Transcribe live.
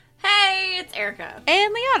Erica.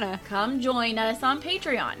 And Liana, Come join us on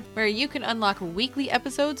Patreon. where you can unlock weekly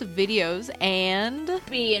episodes of videos and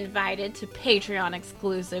Be invited to Patreon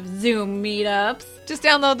exclusive Zoom meetups. just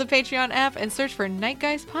download the Patreon app and search for Night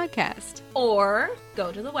Guys Podcast. Or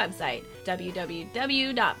go to the website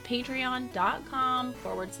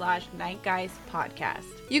www.patreon.com/nightguyspodcast.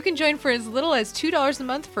 You can join for as little as $2 a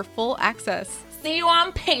month for full access. See you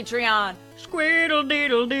on Patreon. Squeedle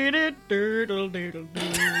deedle deedle doodle doodle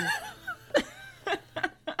doo.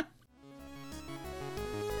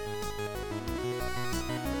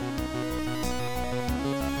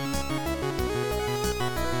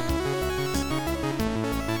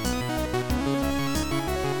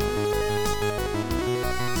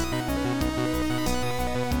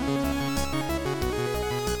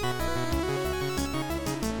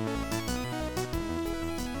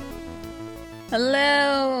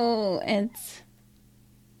 Hello, it's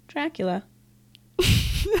Dracula.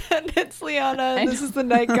 And it's Liana. I This no- is the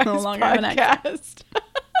Night Guys no longer have an Podcast.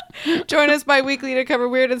 Join us bi-weekly to cover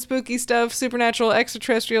weird and spooky stuff, supernatural,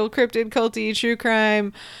 extraterrestrial, cryptid, culty, true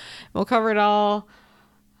crime. We'll cover it all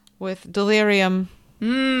with delirium.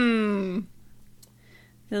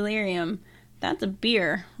 Delirium. That's a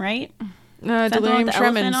beer, right? that the one Delirium with the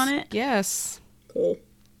tremens. elephant on it? Yes.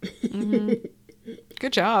 Mhm.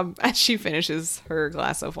 Good job. As she finishes her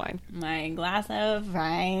glass of wine. My glass of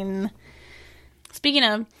wine. Speaking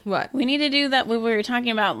of, What? we need to do that what we were talking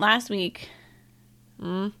about last week.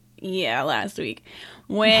 Yeah, last week.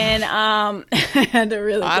 When I had to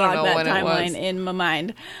really I don't block know that when it was. timeline in my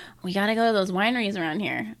mind. We gotta go to those wineries around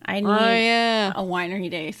here. I need Oh, yeah. a winery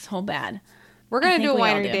day so bad. We're I going to think do a we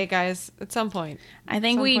all winery do. day, guys, at some point. I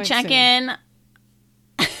think Some we point check soon. in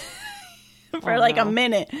for Oh, like a no.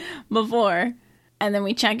 minute before, and then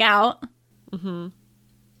we check out,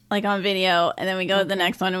 like on video, and then we go to the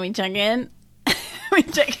next one and we check in. We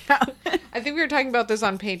check out. I think we were talking about this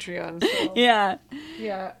on Patreon. So. Yeah.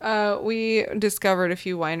 Yeah, we discovered a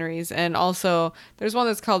few wineries, and also there's one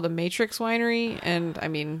that's called the Matrix Winery, and I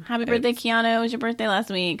mean, Happy birthday, it's- Keanu. It was your birthday last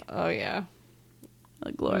week. Oh yeah, Oh, it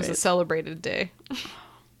was a glorious. celebrated day,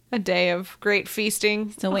 a day of great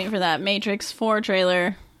feasting. Still waiting for that Matrix 4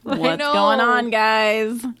 trailer. I What's know. going on,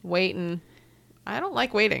 guys? Waiting, I don't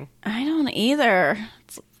like waiting. I don't either.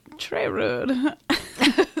 It's très rude.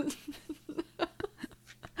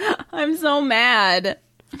 I'm so mad.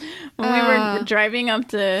 When we were driving up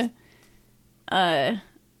to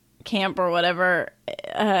camp or whatever,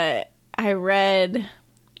 I read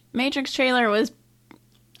Matrix trailer was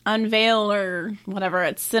unveiled or whatever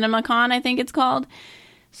at CinemaCon, I think it's called.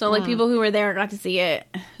 So like people who were there got to see it.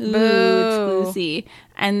 Ooh, Boo. exclusive.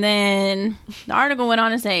 And then the article went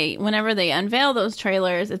on to say whenever they unveil those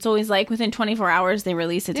trailers, it's always like within 24 hours they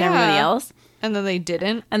release it to everybody Yeah. else. And then they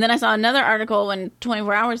didn't. And then I saw another article when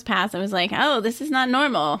 24 hours passed. I was like, oh, this is not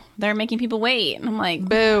normal. They're making people wait. And I'm like,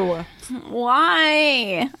 Boo.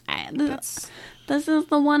 why? That's This is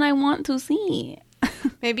the one I want to see.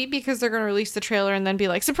 maybe because they're going to release the trailer and then be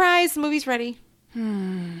like, surprise, the movie's ready.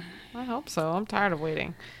 I hope so. I'm tired of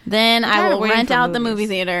waiting. Then tired I of will waiting rent for out the movies. movie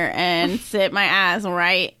theater and sit my ass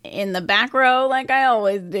right in the back row like I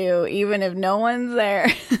always do, even if no one's there.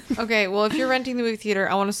 Okay, well, if you're renting the movie theater,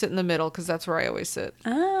 I want to sit in the middle because that's where I always sit.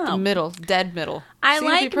 The Oh, middle, dead middle. I See,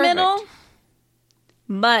 it'd be like perfect. middle,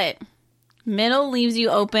 but middle leaves you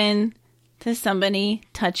open to somebody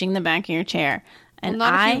touching the back of your chair. And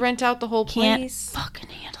Well, not I if you rent out the whole can't place. fucking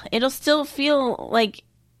handle it. It'll still feel like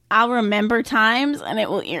I'll remember times and it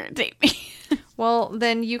will irritate me. Well,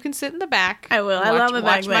 then you can sit in the back. I will. I love it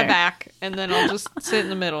back Watch my there. back, and then I'll just sit in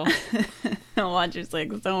the middle. I'll watch your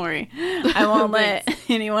six. Don't worry. I won't let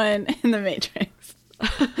anyone in the Matrix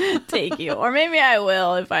take you. Or maybe I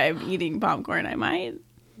will if I'm eating popcorn. I might.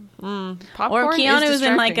 Popcorn Or is Keanu's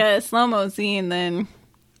in like distracting. a slow-mo scene, then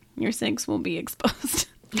your six will be exposed.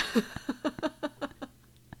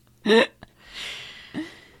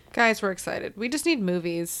 Guys, we're excited. We just need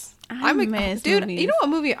movies. I miss dude. movies. You know what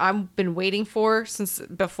movie I've been waiting for since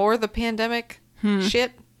before the pandemic?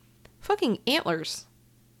 Shit, fucking Antlers.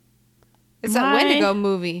 It's that Why? Wendigo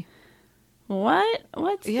movie. What?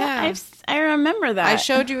 What's Yeah. that? I remember that. I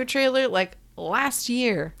showed you a trailer like last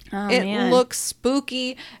year. Oh, it man. looks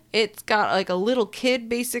spooky. It's got like a little kid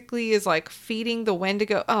basically is like feeding the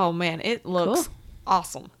Wendigo. Oh man, it looks Cool.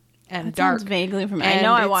 awesome and That dark. sounds vaguely familiar. I And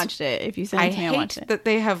know I it's- watched it. If you sent I it to me, I watched hate it. that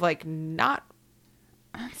they have like not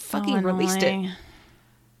So fucking released it. annoying.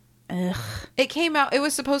 Ugh. It came out. It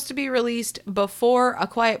was supposed to be released before A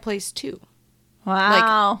Quiet Place 2,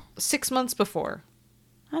 Wow. 6 months before.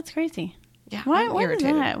 That's crazy. Yeah, Why? I'm What is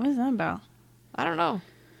irritated. that? What is that about? I don't know.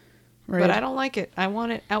 but I don't like it. I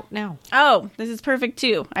want it out now. Oh, this is perfect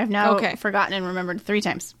too. I've now Okay. forgotten and remembered 3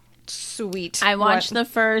 times. Sweet. I watched the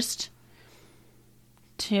first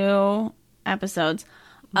 2 episodes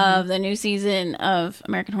of the new season of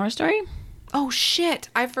American Horror Story. Oh shit!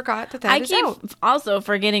 I forgot that I is keep out. also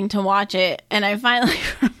forgetting to watch it, and I finally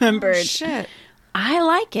remembered. Oh, shit. I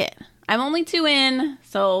like it. I'm only 2 in,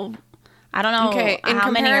 so I don't know Okay, in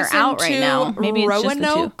how many are comparison out right to now. Maybe it's just the 2.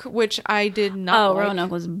 Roanoke, which I did not. Oh, like.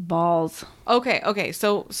 Roanoke was balls. Okay,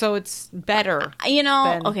 so it's better. You know,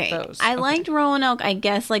 than okay. those. I Okay. liked Roanoke, I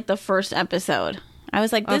guess, like the first episode. I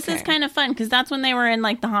was like, this is Okay. kind of fun because that's when they were in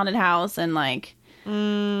like the haunted house and like,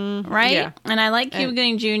 right? yeah. And I like Cuba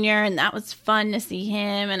Gooding Jr. and that was fun to see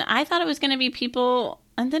him. And I thought it was going to be people,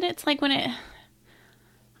 and then it's like I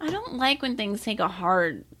don't like when things take a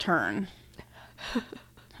hard turn.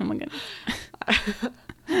 Oh my goodness.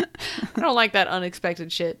 I don't like that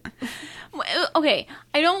unexpected shit. Okay,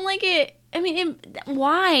 I don't like it. I mean,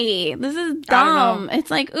 why? This is I don't dumb. know. It's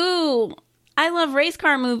like, ooh, I love race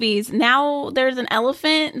car movies. Now there's an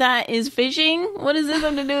elephant that is fishing. What does this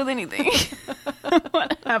have to do with anything?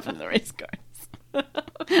 What happened to race cars?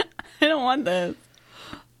 I don't want this.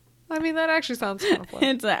 I mean, that actually sounds kind of fun.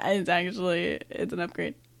 It's an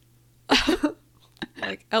upgrade.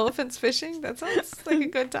 Like elephants fishing? That sounds like a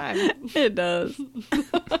good time. It does.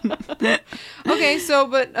 Okay, so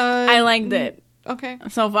but I liked it okay.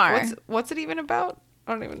 so far. What's it even about?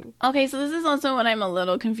 I don't even. Okay, so this is also what I'm a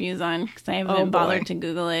little confused on because I haven't Oh, boy. bothered to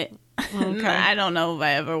Google it. Okay. I don't know if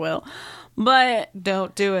I ever will. But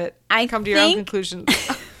Don't do it. I Come to your own think- conclusions.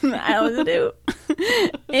 I always do.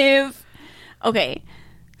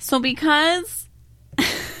 So because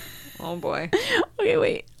Oh boy. okay,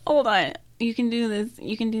 wait, hold on. You can do this.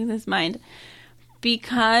 You can do this, mind.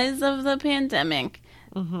 Because of the pandemic,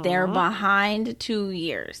 they're behind 2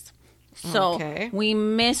 years. So Okay. we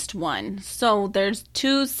missed one. So there's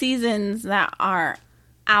 2 seasons that are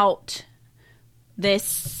out this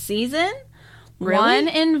season. Really? One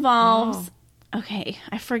involves okay,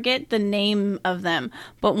 I forget the name of them,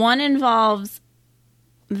 but one involves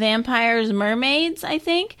vampires, mermaids, I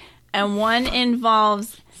think, and one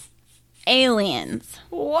involves aliens.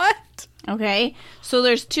 What? Okay, so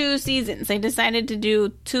there's 2 seasons. They decided to do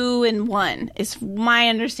 2 in 1. Is my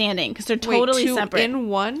understanding because they're totally Wait, 2 separate. in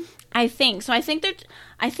 1? I think so. I think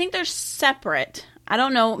they're separate. I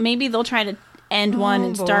don't know. Maybe they'll try to end one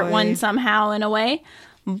and start boy. one somehow in a way.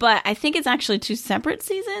 But I think it's actually 2 separate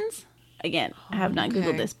seasons. Again, I have not Googled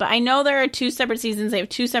Okay. this, but I know there are 2 separate seasons. They have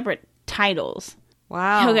 2 separate titles.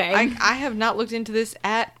 Wow. Okay. I have not looked into this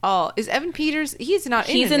at all. Is Evan Peters? He's not.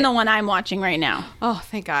 He's in in it. the one I'm watching right now. Oh,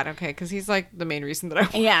 thank God. Okay, because he's like the main reason that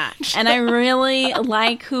I. Yeah, and I really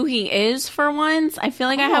like who he is for once. I feel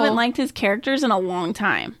like I haven't Oh. liked his characters in a long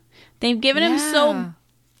time. They've given him so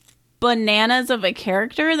bananas of a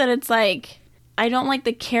character that it's like I don't like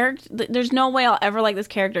the character. There's no way I'll ever like this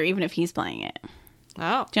character, even if he's playing it.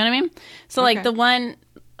 Oh. Do you know what I mean? So Okay. like the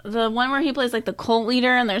one where he plays like the cult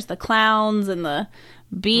leader, and there's the clowns and the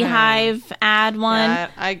beehive ad one. Yeah,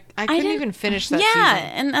 I couldn't didn't- even finish that Yeah, season.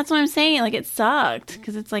 and that's what I'm saying. Like, it sucked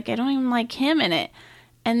because it's like I don't even like him in it.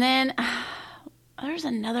 And then there's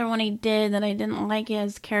another one he did that I didn't like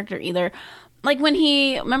his character either. Like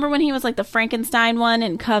remember when he was like the Frankenstein one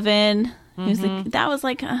in Coven? He was like, that was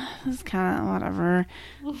like this is kind of whatever.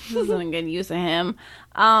 This isn't a good use of him.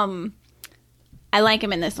 I like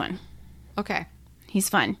him in this one. Okay. He's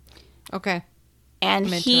fun, Okay. and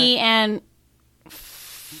I'm into he it. and.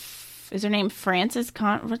 Is her name Frances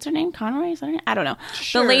what's her name? Conroy? Is that her name? I don't know.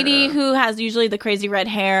 Sure. The lady who has usually the crazy red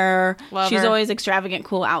hair. Love She's her. always extravagant,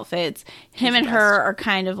 cool outfits. Him the and best. her are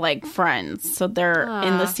kind of like friends. So they're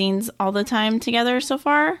in the scenes all the time together so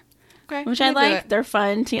far, Okay. which I like. They're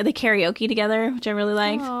fun. They karaoke together, which I really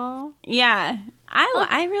like. Aww. Yeah.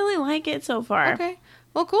 I really like it so far. Okay.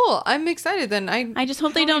 Well, cool. I'm excited then. I just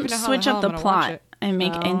hope they don't don't even know how switch the hell up the I'm gonna watch plot it.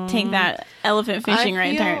 and take that elephant fishing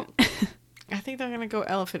right there. I think they're gonna go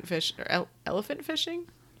elephant elephant fishing.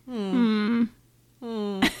 We'll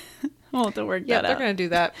have to work Yeah, that they're out. gonna do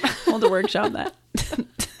that. We'll have to workshop that.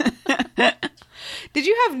 Did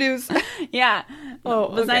you have news? Yeah. Oh,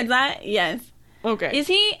 Besides okay. that, yes. Okay. Is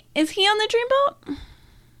he on the dreamboat?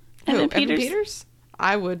 Who, Evan Peters? Peters?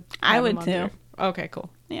 I would. I have would him on too. there. Okay, cool.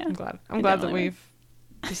 Yeah. I'm glad. I I'm glad that definitely we've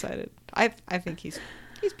decided. I think he's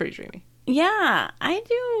pretty dreamy Yeah, I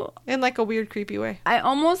do. in like a weird, creepy way. I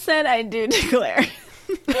almost said I do declare.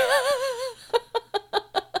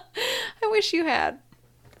 I wish you had.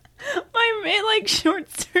 My mind like short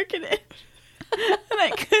circuited, and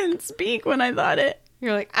I couldn't speak when I thought it.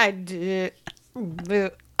 You're like I did.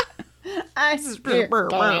 I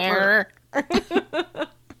declare.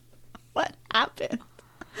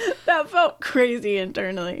 That felt crazy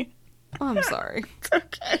internally. Oh, I'm sorry. It's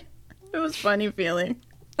okay. It was funny feeling.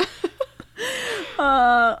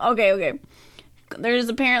 Okay. There's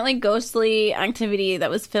apparently ghostly activity that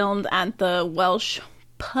was filmed at the Welsh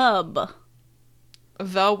pub.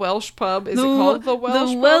 The Welsh pub? Is it called the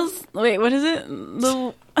Welsh pub? Wait, what is it?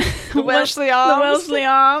 The Welshly Arms. The Welshly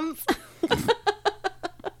Arms.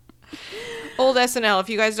 Old SNL. If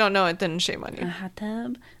you guys don't know it, then shame on you. A hot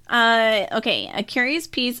tub. Okay, a curious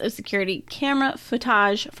piece of security camera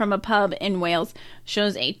footage from a pub in Wales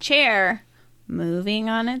shows a chair moving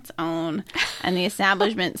on its own, and the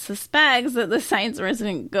establishment suspects that the site's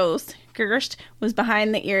resident ghost, Gerst, was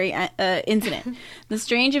behind the eerie incident. The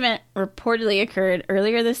strange event reportedly occurred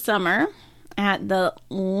earlier this summer at the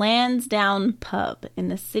Lansdowne pub in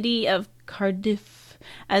the city of Cardiff,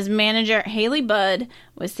 as manager Haley Budd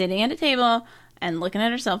was sitting at a table and looking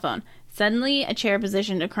at her cell phone. Suddenly, a chair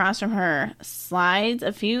positioned across from her slides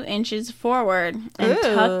a few inches forward and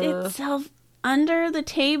tucked itself under the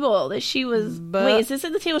table that she was... Wait, is this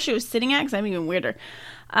at the table she was sitting at? Because I'm even weirder.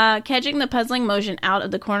 Catching the puzzling motion out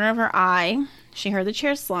of the corner of her eye, she heard the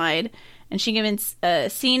chair slide, and she given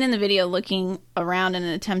seen in the video looking around in an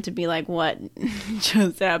attempt to be like, what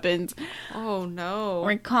just happened? Oh, no.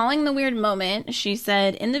 Recalling the weird moment, she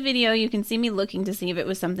said, in the video, you can see me looking to see if it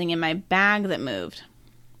was something in my bag that moved.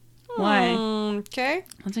 Why? Okay.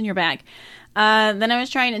 What's in your bag? Then I was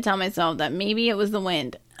trying to tell myself that maybe it was the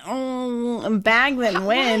wind. Oh, a bag that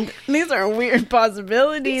wind. These are weird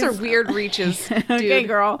possibilities. These are weird reaches, dude. Okay,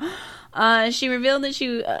 girl. She revealed that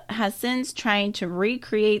she has since tried to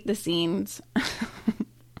recreate the scenes.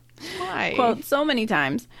 Why? Quote, so many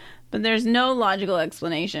times, but there's no logical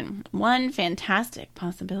explanation. One fantastic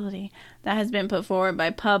possibility that has been put forward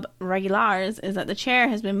by pub regulars is that the chair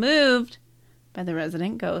has been moved by the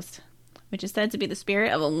resident ghost, which is said to be the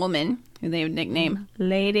spirit of a woman who they would nickname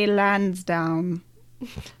Lady Lansdowne.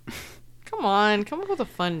 Come on, come up with a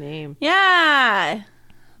fun name. Yeah.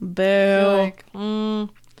 Boo.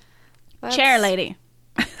 Like, Chair lady.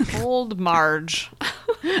 Old Marge.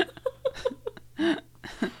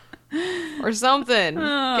 Or something.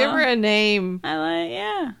 Oh. Give her a name.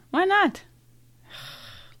 Yeah. Why not?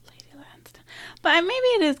 Lady Lansdowne. But maybe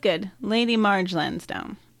it is good. Lady Marge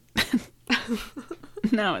Lansdowne.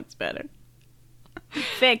 Now it's better.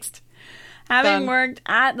 Fixed. Having Done. worked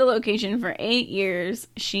at the location for 8 years,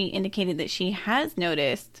 she indicated that she has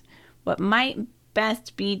noticed what might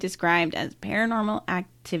best be described as paranormal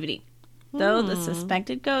activity. Though the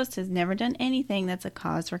suspected ghost has never done anything that's a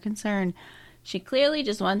cause for concern, she clearly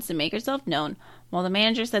just wants to make herself known. While the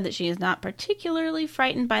manager said that she is not particularly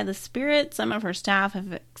frightened by the spirit, some of her staff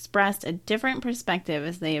have expressed a different perspective,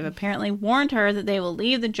 as they have apparently warned her that they will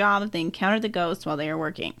leave the job if they encounter the ghost while they are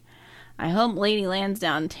working. I hope Lady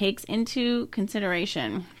Lansdowne takes into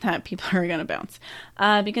consideration that people are going to bounce,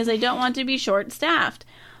 because I don't want to be short-staffed.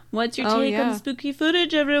 What's your take on the spooky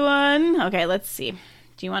footage, everyone? Okay, let's see.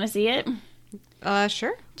 Do you want to see it?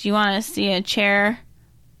 Sure. Do you want to see a chair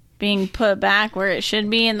being put back where it should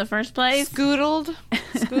be in the first place? Scoodled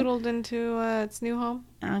into its new home.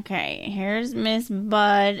 Okay, here's Miss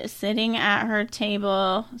Budd sitting at her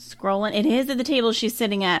table, scrolling. It is at the table she's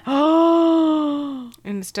sitting at. Oh!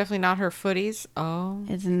 And it's definitely not her footies. Oh.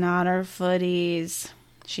 It's not her footies.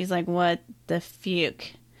 She's like, what the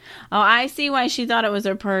fuck? Oh, I see why she thought it was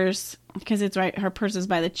her purse. Because it's right. Her purse is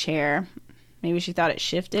by the chair. Maybe she thought it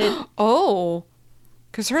shifted. Oh.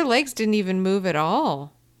 Because her legs didn't even move at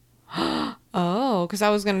all. Oh, because I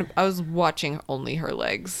was watching only her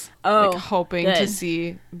legs. Oh, like, hoping good. to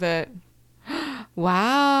see that.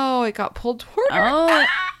 Wow, it got pulled toward her. Oh,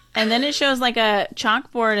 and then it shows like a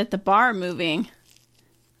chalkboard at the bar moving.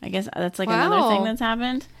 I guess that's like another thing that's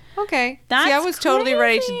happened. Okay. That's See, I was totally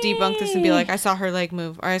ready to crazy. debunk this and be like, I saw her leg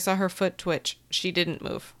move, or I saw her foot twitch. She didn't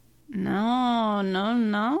move.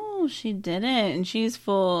 No, she didn't. And she's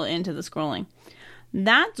full into the scrolling.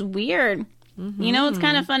 That's weird. Mm-hmm. You know what's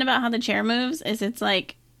kind of fun about how the chair moves is it's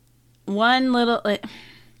like one little...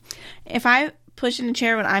 if I push in a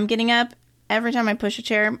chair when I'm getting up, every time I push a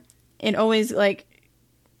chair, it always like...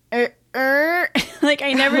 like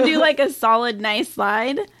I never do like a solid, nice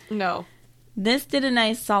slide. No. This did a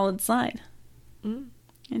nice, solid slide.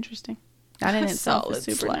 Interesting. That in itself is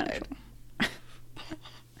Solid supernatural.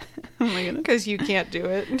 Oh my goodness. Because you can't do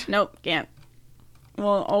it. Nope, can't.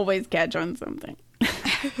 We'll always catch on something.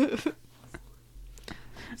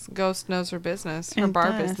 Ghost knows her business. Her It bar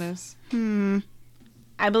does. business.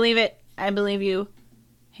 I believe it. I believe you,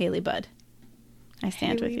 Haley Budd. I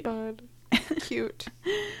stand with you. Bud. Cute.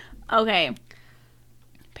 Okay.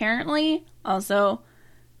 Apparently, also,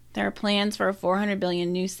 there are plans for a 400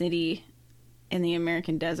 billion new city in the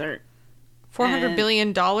American desert. $400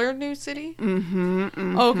 billion new city?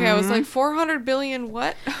 Okay, I was like, 400 billion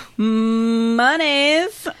what?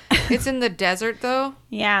 Monies. It's in the desert, though?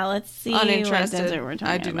 Yeah, let's see Uninterested. what desert we're talking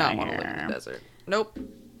about. I do not want to here. live in the desert. Nope.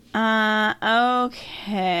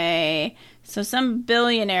 Okay. So some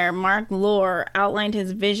billionaire, Mark Lohr, outlined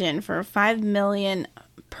his vision for a 5 million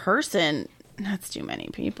person, that's too many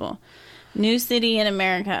people, new city in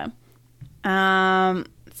America.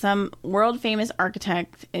 Some world famous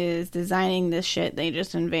architect is designing this shit they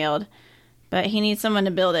just unveiled, but he needs someone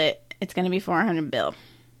to build it. It's going to be 400 bill.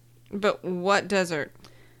 But what desert?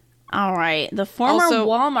 All right. The former Also-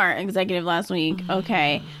 Walmart executive last week,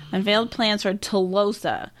 unveiled plans for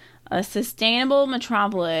Tolosa, a sustainable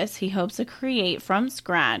metropolis he hopes to create from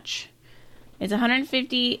scratch. It's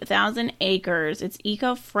 150,000 acres. It's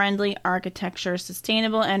eco-friendly architecture,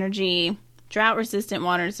 sustainable energy, drought-resistant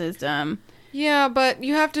water system. Yeah, but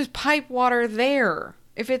you have to pipe water there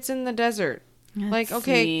if it's in the desert. Let's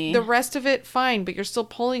okay, see. the rest of it, fine, but you're still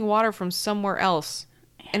pulling water from somewhere else.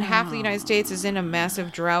 And half the United States is in a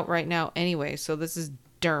massive drought right now anyway, so this is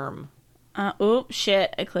derm. Oops,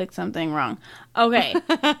 shit, I clicked something wrong. Okay,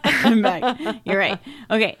 I'm back. You're right.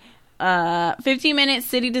 Okay, 15-minute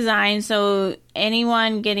city design, so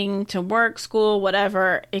anyone getting to work, school,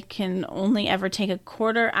 whatever, it can only ever take a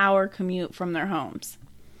quarter-hour commute from their homes.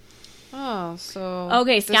 Oh, so...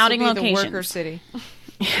 Okay, this would scouting be locations. the worker city.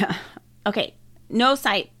 Yeah. Okay, no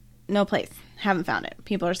site, no place. Haven't found it.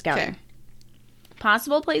 People are scouting. Okay.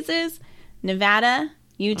 Possible places, Nevada,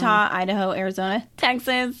 Utah, Idaho, Arizona,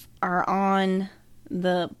 Texas are on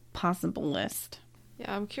the possible list.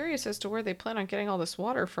 Yeah, I'm curious as to where they plan on getting all this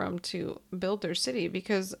water from to build their city,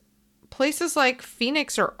 because places like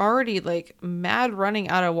Phoenix are already, like, mad running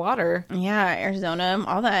out of water. Yeah, Arizona,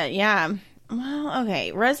 all that, yeah. Well,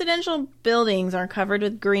 okay. Residential buildings are covered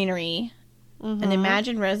with greenery. And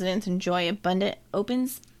imagine residents enjoy abundant open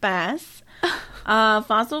space.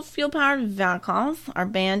 Fossil fuel-powered vehicles are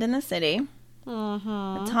banned in the city.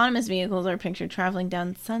 Autonomous vehicles are pictured traveling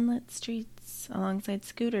down sunlit streets alongside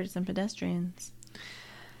scooters and pedestrians.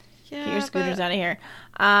 Yeah, Get your scooters out of here.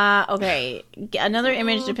 Okay. Another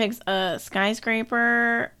image depicts a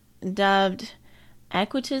skyscraper dubbed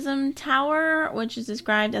Equitism Tower, which is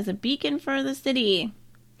described as a beacon for the city.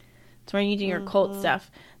 It's where you do your cult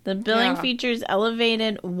stuff. The building features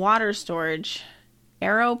elevated water storage,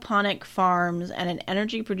 aeroponic farms, and an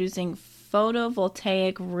energy-producing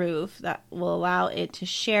photovoltaic roof that will allow it to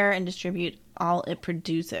share and distribute all it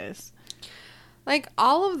produces. Like,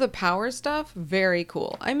 all of the power stuff, very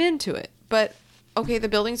cool. I'm into it. But, okay, the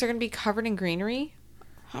buildings are going to be covered in greenery.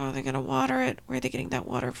 How are they going to water it? Where are they getting that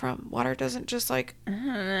water from? Water doesn't just, like, I don't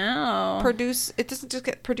know. produce. It doesn't just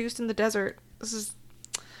get produced in the desert. This is...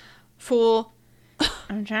 Fool.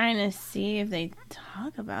 I'm trying to see if they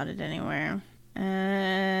talk about it anywhere.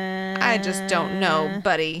 I just don't know,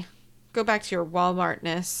 buddy. Go back to your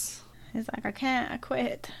Walmartness. He's like, I can't. I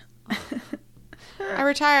quit. I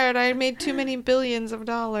retired. I made too many billions of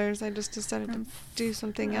dollars. I just decided to do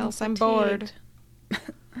something else. I'm bored.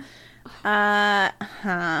 I'll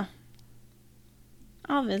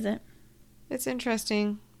visit. It's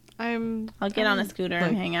interesting. I'll get on a scooter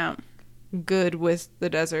and hang out. Good with the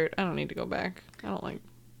desert. I don't need to go back. I don't like...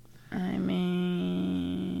 I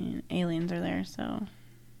mean, aliens are there, so...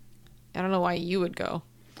 I don't know why you would go.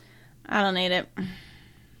 I don't need it.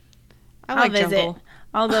 I like I'll visit. jungle.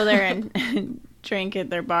 I'll go there and drink at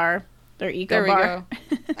their bar, their eco There we bar.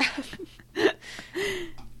 go.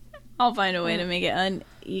 I'll find a way to make it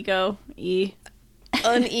un-eco-y.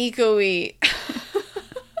 Un-eco-y.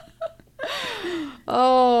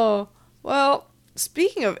 Oh, well,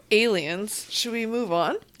 speaking of aliens, should we move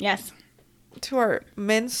on Yes. to our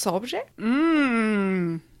main subject?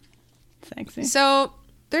 Sexy. So,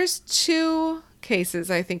 there's two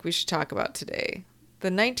cases I think we should talk about today. The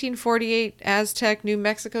 1948 Aztec, New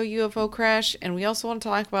Mexico UFO crash, and we also want to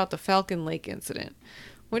talk about the Falcon Lake incident.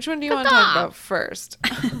 Which one do you want to talk about first?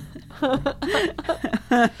 Should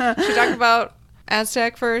we talk about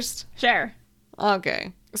Aztec first? Sure.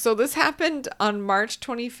 Okay. So this happened on March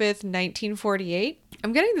 25th, 1948.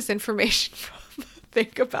 I'm getting this information from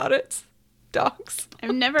Think About It docs.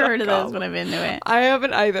 I've never heard of those, but I'm into it. I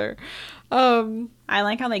haven't either. I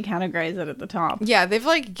like how they categorize it at the top. Yeah, they've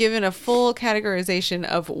like given a full categorization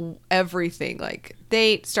of everything, like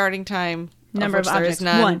date, starting time, Number of which there is objects.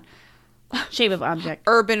 none. 1. Shape of object.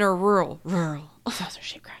 Urban or rural. Saucer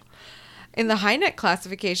shaped craft. In the HINET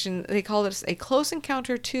classification, they call this a close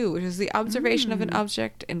encounter 2, which is the observation of an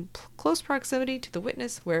object in close proximity to the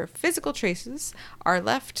witness where physical traces are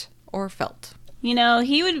left or felt. You know,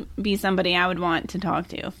 he would be somebody I would want to talk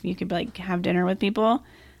to. If you could, like, have dinner with people,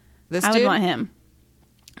 This I would dude? want him.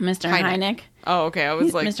 Mr. Hynek. Oh, okay. I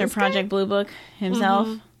was like, Mr. this Project Blue Book himself.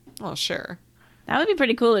 guy? Oh, sure. That would be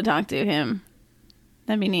pretty cool to talk to him.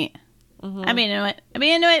 That'd be neat. Mm-hmm. I'd be into it. I'd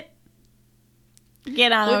be into it.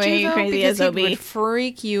 Get on over here, you crazy because SOB. he would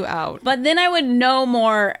freak you out. But then I would know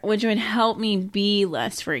more, which would help me be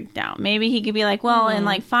less freaked out. Maybe he could be like, well, in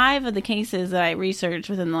like 5 of the cases that I researched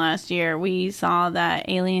within the last year, we saw that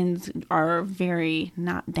aliens are very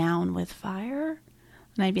not down with fire.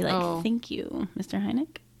 And I'd be like, thank you, Mr.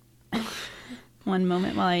 Hynek. One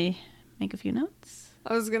moment while I make a few notes.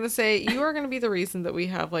 I was going to say, you are going to be the reason that we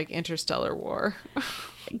have, like, interstellar war.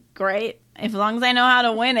 Great. As long as I know how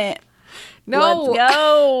to win it. No. Let's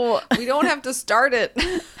go. We don't have to start it.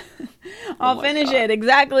 I'll finish it.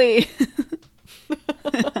 Exactly.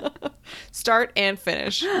 Start and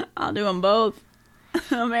finish. I'll do them both.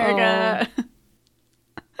 America.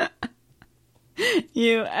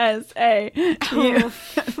 USA.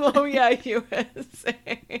 Oh, yeah, USA.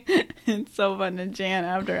 It's so fun to chant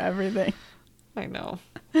after everything. I know.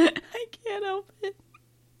 I can't help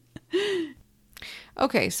it.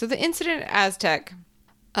 Okay, so the incident at Aztec.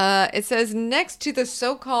 It says next to the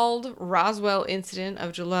so-called Roswell incident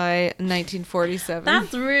of July 1947.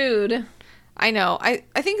 That's rude. I know. I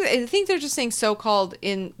think they're just saying so-called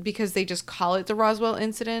because they just call it the Roswell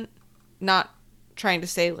incident, not trying to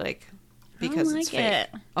say like because it's fake. It.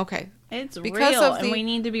 Okay. It's because real, of and we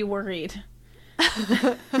need to be worried.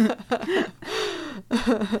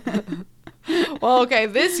 Well, okay,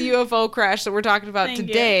 this UFO crash that we're talking about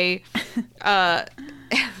today,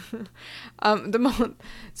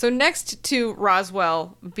 so next to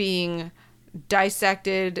Roswell being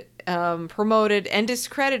dissected, promoted, and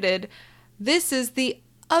discredited, this is the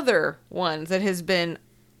other one that has been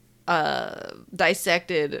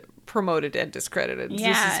dissected, promoted, and discredited. Yeah.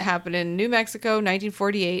 This has happened in New Mexico,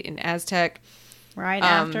 1948, in Aztec. Right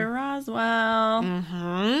after Roswell.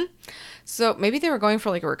 Mm-hmm. So maybe they were going for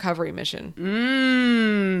like a recovery mission.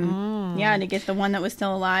 Yeah, to get the one that was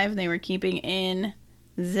still alive, they were keeping in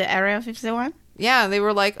the Area 51. Yeah, they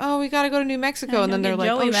were like, oh, we got to go to New Mexico. Yeah, And then they're like,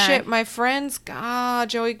 Joey oh, back. shit, my friends,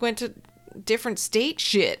 Joey went to different state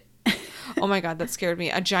shit. Oh, my God, that scared me.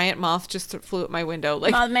 A giant moth just flew at my window.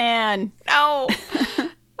 Like, Oh, man. no. Okay.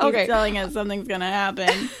 Okay. Telling us something's going to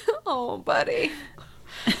happen. Oh, buddy.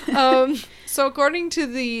 So according to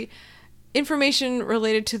the information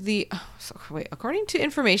related to the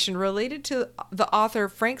author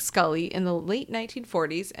Frank Scully in the late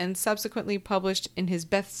 1940s and subsequently published in his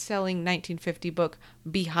best-selling 1950 book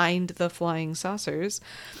Behind the Flying Saucers,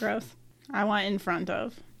 Gross. I want in front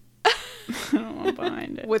of. I don't want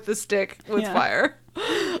behind it. with the stick with Yeah. fire.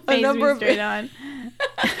 Face me straight on.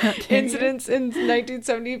 Incidents in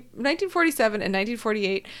 1947 and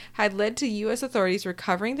 1948 had led to U.S. authorities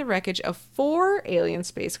recovering the wreckage of 4 alien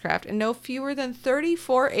spacecraft and no fewer than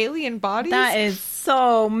 34 alien bodies. That is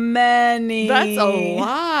so many. That's a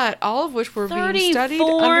lot. All of which were being studied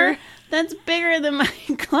 34? under... That's bigger than my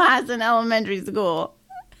class in elementary school.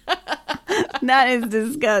 That is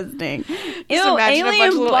disgusting. Ew, imagine a bunch of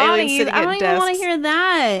alien little aliens bodies. sitting I at don't even want to desks. hear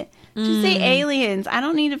that. Just say aliens. I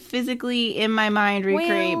don't need to physically, in my mind,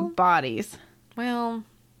 recreate Well, bodies. Well,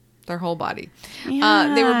 their whole body.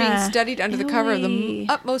 Yeah. They were being studied under the cover of the Ewy.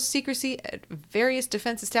 utmost secrecy at various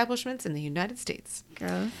defense establishments in the United States.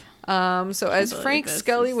 Gross. So as believe Frank this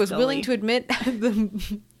Scully is was willing Scully. to admit,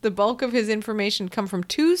 the bulk of his information come from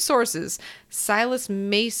 2 sources. Silas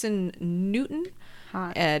Mason Newton,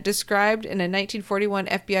 Hot. described in a 1941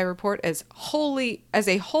 FBI report as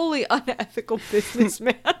a wholly unethical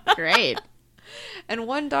businessman. Great. And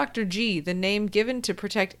one Dr. G, the name given to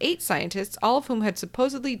protect 8 scientists, all of whom had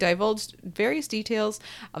supposedly divulged various details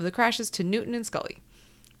of the crashes to Newton and Scully.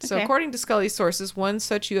 So Okay. according to Scully's sources, one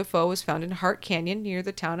such UFO was found in Hart Canyon near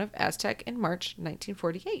the town of Aztec in March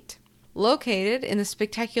 1948. Located in the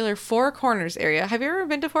spectacular Four Corners area. Have you ever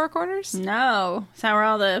been to Four Corners? No. Is that where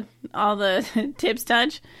all the tips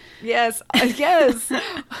touch? Yes, yes.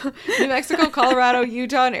 New Mexico, Colorado,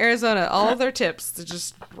 Utah, and Arizona. All of their tips. They're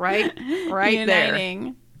just right there.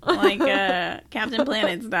 Uniting. Like Captain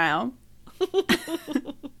Planet style.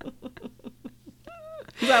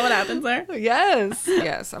 Is that what happens there?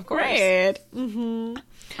 Yes, of course. Great.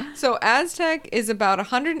 So Aztec is about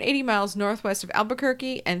 180 miles northwest of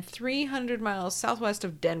Albuquerque and 300 miles southwest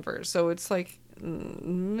of Denver. So it's like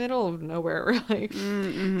middle of nowhere,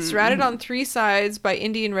 really. Surrounded on 3 sides by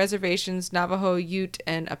Indian reservations, Navajo, Ute,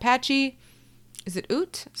 and Apache. Is it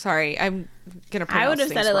Ute? Sorry, I'm going to pronounce I would have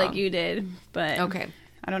things said it like wrong. you did, but Okay.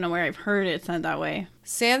 I don't know where I've heard it said that way.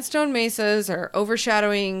 Sandstone mesas are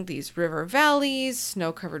overshadowing these river valleys,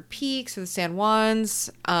 snow-covered peaks of the San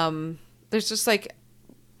Juans. There's just like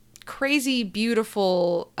crazy,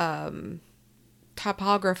 beautiful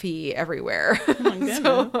topography everywhere. Oh my goodness.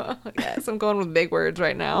 So, yes, I'm going with big words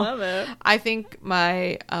right now. Love it. I think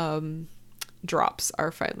my drops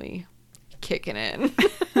are finally kicking in.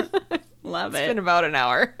 Love It's it. been about an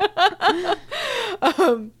hour.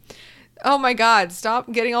 Oh my God,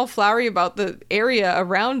 stop getting all flowery about the area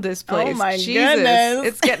around this place. Oh my Jesus. goodness.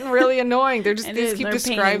 It's getting really annoying. They just It keep is. They're painting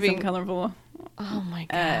describing. some colorful Oh my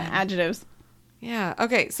God. adjectives. Yeah.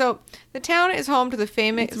 Okay. So the town is home to the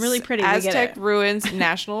famous It's really pretty. We get Aztec it. Ruins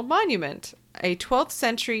National Monument, a 12th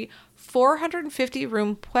century 450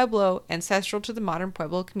 room pueblo ancestral to the modern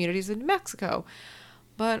Pueblo communities in New Mexico.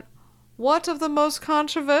 But what of the most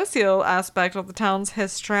controversial aspect of the town's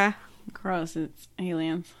history? Gross. It's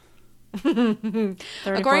aliens. According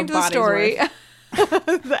 34 to the bodies story,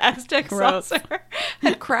 worth. the Aztec Gross. saucer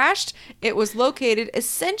had crashed. It was located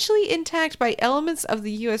essentially intact by elements of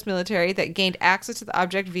the U.S. military that gained access to the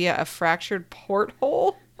object via a fractured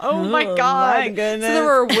porthole. Oh my Oh, God. my goodness. So there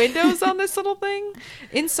were windows on this little thing.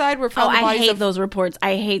 Inside were Oh, found the I bodies hate of... those reports.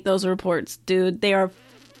 I hate those reports, dude. They are...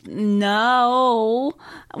 No.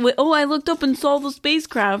 Oh, I looked up and saw the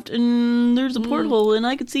spacecraft, and there's a porthole, and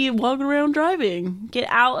I could see it walking around driving. Get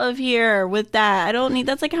out of here with that. I don't need...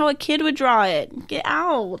 That's like how a kid would draw it. Get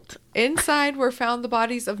out. Inside were found the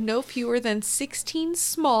bodies of no fewer than 16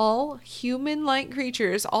 small, human-like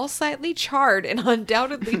creatures, all slightly charred and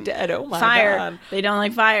undoubtedly dead. Oh my Fire. God. They don't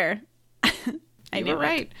like fire. I You knew were it.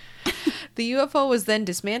 right. The UFO was then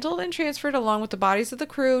dismantled and transferred along with the bodies of the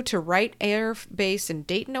crew to Wright Air Base in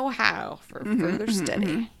Dayton, Ohio for further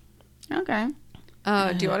study. Okay.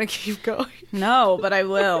 Do you want to keep going? No, but I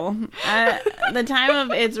will. The time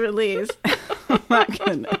of its release. Oh my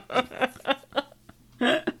goodness.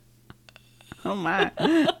 Oh my.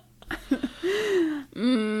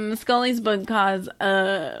 Scully's book caused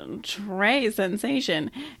a Trey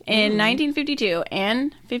sensation. In 1952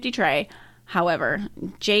 and 53, however,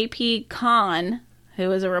 J.P. Kahn, who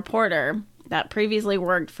was a reporter that previously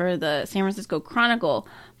worked for the San Francisco Chronicle,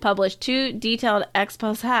 published 2 detailed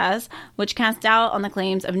exposés which cast doubt on the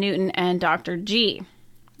claims of Newton and Dr. G.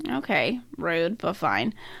 Okay, rude, but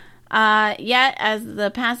fine. Yet, as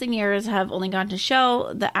the passing years have only gone to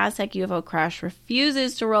show, the Aztec UFO crash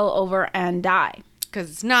refuses to roll over and die. Because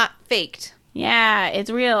it's not faked. Yeah, it's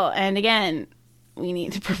real. And again, we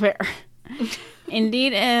need to prepare.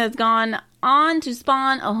 Indeed, it has gone on to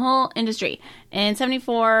spawn a whole industry. In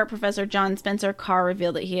 1974, Professor John Spencer Carr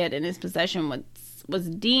revealed that he had in his possession what was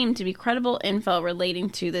deemed to be credible info relating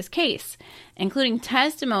to this case, including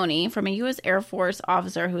testimony from a U.S. Air Force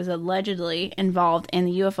officer who was allegedly involved in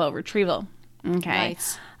the UFO retrieval. Okay.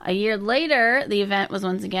 Nice. A year later, the event was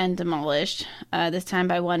once again demolished, this time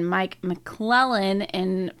by one Mike McClellan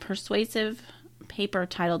in persuasive paper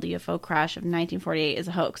titled The UFO Crash of 1948 is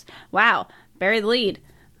a Hoax. Wow. Bury the lead.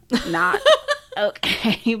 Not.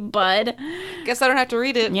 Okay, bud. Guess I don't have to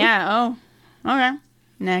read it. Yeah, oh. Okay.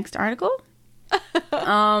 Next article.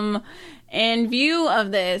 In view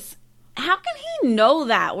of this, how can he know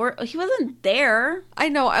that? He wasn't there. I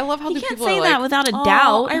know. I love how You the can't people say are that like, without a "Oh,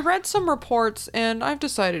 doubt." I read some reports and I've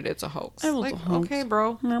decided it's a hoax. It was like, a hoax. okay,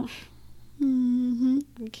 bro. Yep. You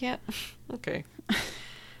can't. Okay.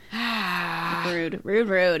 Rude, rude,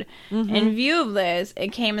 rude. In view of this,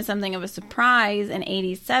 it came as something of a surprise in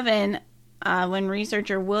 1987 when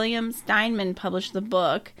researcher William Steinman published the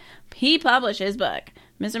book. He published his book.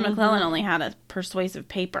 Mr. McClellan only had a persuasive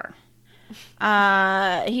paper.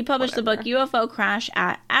 He published the book UFO Crash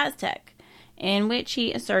at Aztec, in which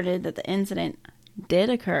he asserted that the incident did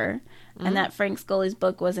occur and that Frank Scully's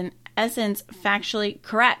book was in essence factually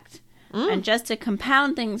correct. And just to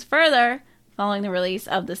compound things further, following the release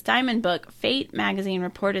of the Steinman book, Fate magazine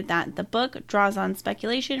reported that the book draws on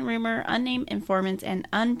speculation, rumor, unnamed informants, and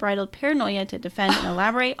unbridled paranoia to defend and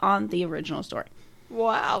elaborate on the original story.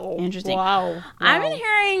 Wow. Interesting. Wow. I've been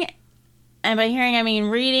hearing, and by hearing I mean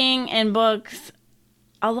reading in books,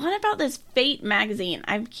 a lot about this Fate magazine.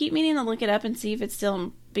 I keep meaning to look it up and see if it's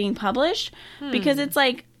still being published, because it's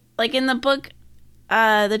like in the book,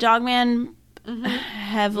 the Dogman,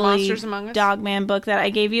 heavily Monsters Among Us? Dogman book that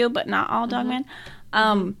I gave you, but not all Dogman.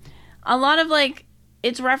 A lot of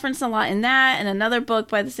it's referenced a lot in that, and another book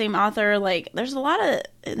by the same author. Like, there's a lot of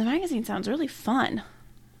the magazine sounds really fun.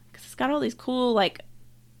 It's got all these cool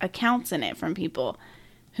accounts in it from people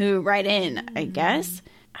who write in, I guess.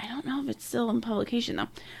 I don't know if it's still in publication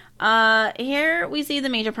though. Here we see the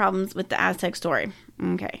major problems with the Aztec story.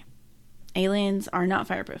 Okay. Aliens are not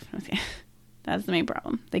fireproof. Okay. That's the main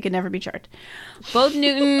problem. They could never be charged. Both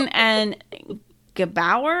Newton and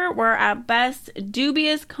Gebauer were at best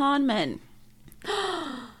dubious con men.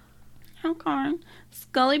 How come?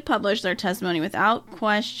 Scully published their testimony without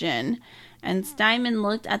question, and Steinman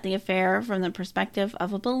looked at the affair from the perspective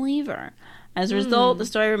of a believer. As a result, the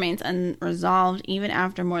story remains unresolved even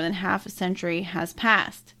after more than half a century has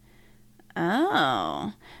passed.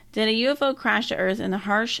 Oh. Did a UFO crash to Earth in the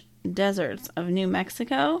harsh deserts of New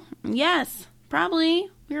Mexico? Yes, probably.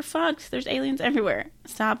 We're fucked. There's aliens everywhere.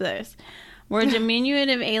 Stop this. Were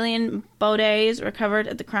diminutive alien bodies recovered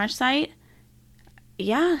at the crash site?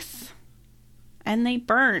 Yes. And they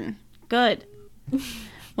burn. Good.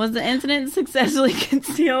 Was the incident successfully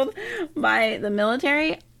concealed by the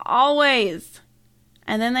military? Always.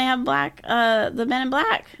 And then they have the men in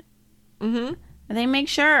black. Mm-hmm. And they make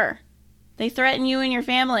sure. They threaten you and your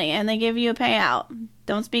family, and they give you a payout.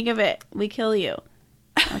 Don't speak of it. We kill you.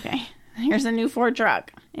 Okay. Here's a new Ford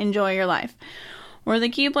truck. Enjoy your life. Were the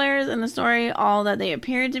key players in the story all that they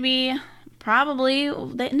appeared to be? Probably.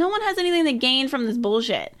 No one has anything to gain from this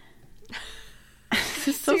bullshit.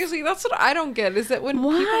 Seriously, that's what I don't get, is that when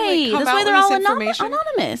why? people like, come That's out why they're with all this information...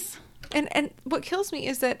 anonymous. And what kills me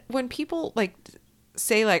is that when people, like,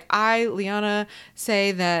 say, like, I, Liana,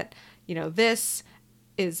 say that, you know, this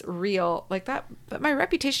is real, like, that, but my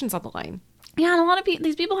reputation's on the line. Yeah, and a lot of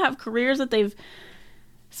these people have careers that they've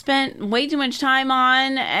spent way too much time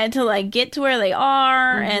on and to, like, get to where they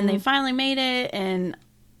are, and they finally made it, and...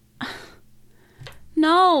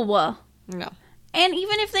 No. And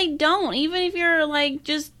even if they don't, even if you're, like,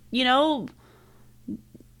 just, you know...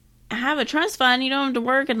 have a trust fund, you don't have to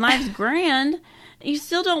work and life's grand, you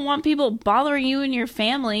still don't want people bothering you and your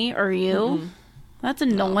family or you. Mm-hmm. That's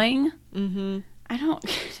annoying. Mm-hmm. I don't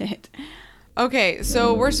get it. Okay,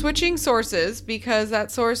 so we're switching sources because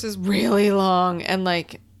that source is really long and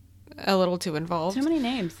like a little too involved. Too many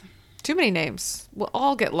names. Too many names. We'll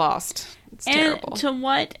all get lost. It's terrible. To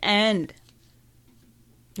what end?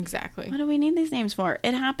 Exactly. What do we need these names for?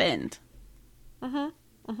 It happened. I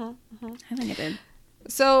think it did.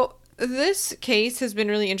 So this case has been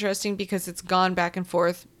really interesting because it's gone back and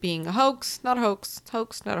forth being a hoax, not a hoax,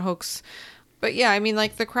 hoax, not a hoax. But yeah, I mean,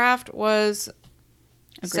 like, the craft was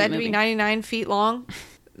said to be 99 feet long.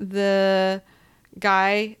 The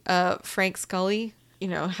guy, Frank Scully, you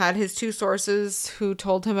know, had his two sources who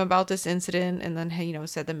told him about this incident and then, you know,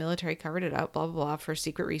 said the military covered it up, blah, blah, blah, for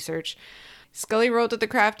secret research. Scully wrote that the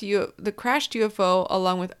crashed UFO,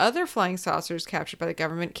 along with other flying saucers captured by the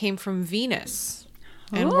government, came from Venus.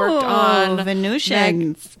 And worked on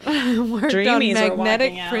Venusians. Worked on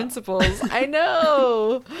magnetic principles. I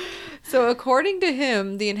know. So according to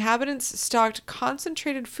him, the inhabitants stocked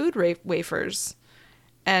concentrated food wafers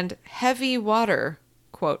and heavy water,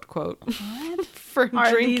 quote, what? for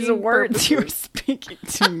Are drinking these words purposes. you're speaking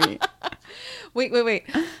to me? Wait.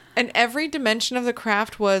 And every dimension of the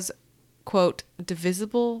craft was, quote,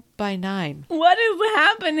 divisible by 9. What is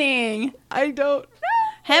happening? I don't know.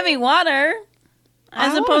 Heavy water?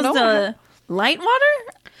 As opposed to light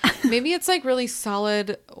water? Maybe it's like really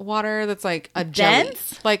solid water that's like a jelly.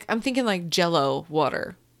 Dense? Like, I'm thinking like Jello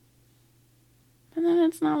water. And then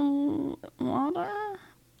it's not water?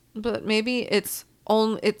 But maybe it's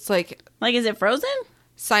like... Like, is it frozen?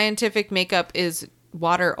 Scientific makeup is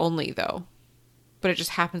water only, though. But it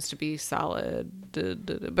just happens to be solid,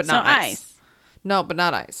 but not ice. No, but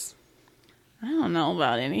not ice. I don't know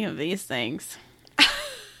about any of these things.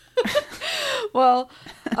 Well,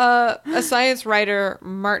 a science writer,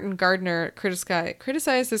 Martin Gardner,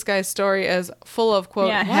 criticized this guy's story as full of,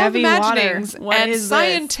 quote, heavy imaginings water. and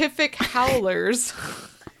scientific howlers.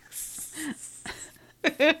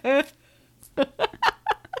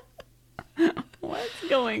 What's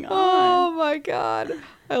going on? Oh, my God.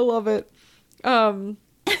 I love it.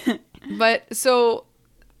 But so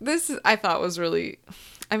this I thought was really...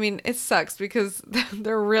 I mean, it sucks because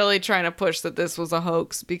they're really trying to push that this was a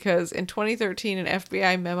hoax because in 2013, an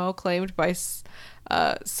FBI memo claimed by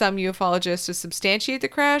some ufologists to substantiate the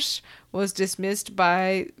crash was dismissed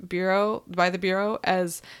by the Bureau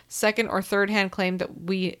as second or third hand claim that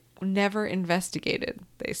we never investigated,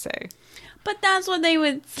 they say. But that's what they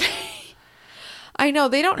would say. I know.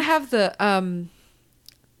 They don't have the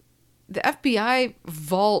FBI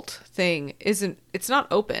vault thing it's not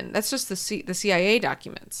open. That's just the CIA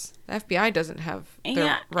documents. The FBI doesn't have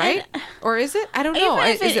their, right? Or is it? I don't know.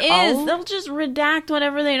 Even if it is, they'll just redact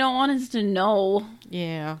whatever they don't want us to know.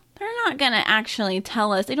 Yeah. They're not going to actually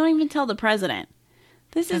tell us. They don't even tell the president.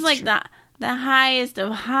 This is like true. the highest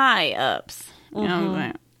of high ups. You know what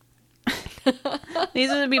I'm saying? These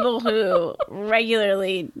are the people who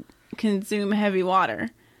regularly consume heavy water.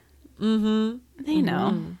 They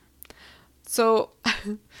know. So,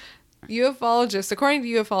 ufologists, according to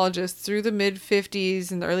ufologists, through the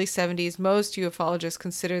mid-50s and the early 70s, most ufologists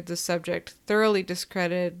considered the subject thoroughly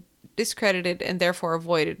discredited and therefore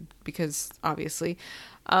avoided, because obviously.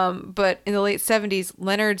 But in the late 70s,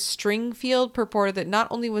 Leonard Stringfield purported that not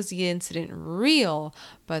only was the incident real,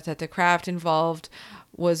 but that the craft involved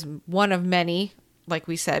was one of many, like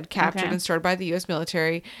we said, captured and stored by the U.S.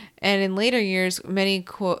 military. And in later years, many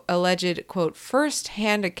quote, alleged, quote,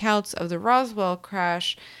 first-hand accounts of the Roswell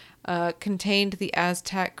crash contained the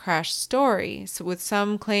Aztec crash story, so with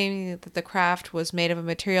some claiming that the craft was made of a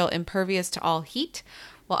material impervious to all heat,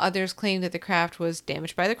 while others claimed that the craft was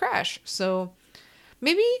damaged by the crash. So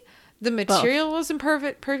maybe the material was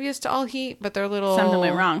impervious to all heat, but their little Something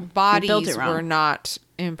went wrong. bodies were not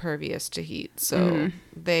impervious to heat. So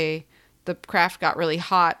the craft got really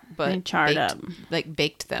hot, but they charred up,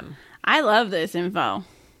 baked them. I love this info.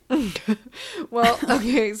 Well,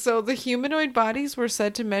 okay, so the humanoid bodies were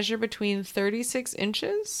said to measure between 36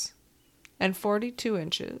 inches and 42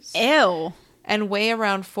 inches. Ew. And weigh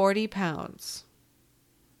around 40 pounds.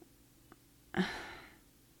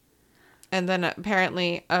 And then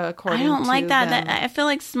apparently, according to I don't like that. them, I feel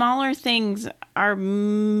like smaller things are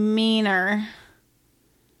meaner.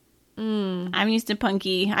 I'm used to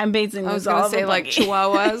punky. I'm basing I was this going all to say like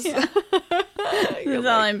chihuahuas. That's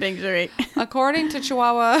all I'm picturing. According to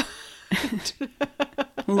Chihuahua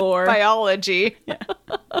Lore. biology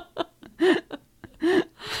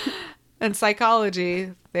and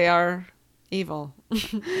psychology, they are evil.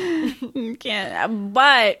 Can't.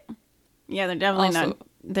 But yeah, they're definitely Also- not.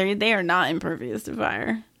 They are not impervious to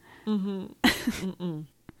fire.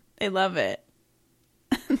 They love it.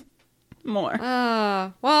 More.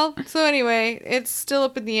 Well, so anyway, it's still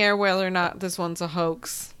up in the air whether or not this one's a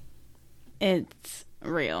hoax. It's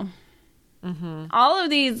real. All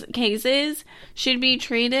of these cases should be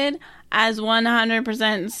treated as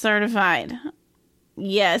 100% certified.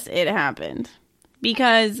 Yes, it happened.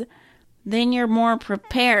 Because then you're more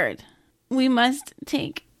prepared. We must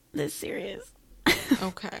take this serious.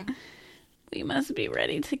 Okay. We must be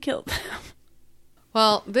ready to kill them.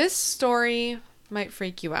 Well, this story might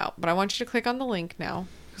freak you out, but I want you to click on the link now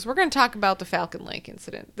because we're going to talk about the Falcon Lake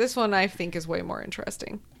incident. This one I think is way more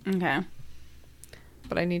interesting, Okay.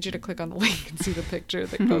 but I need you to click on the link and see the picture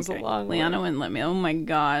that goes Okay. along with Liana it. wouldn't let me. Oh my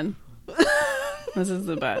god. This is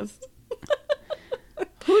the best.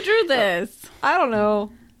 Who drew this? I don't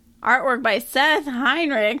know. Artwork by Seth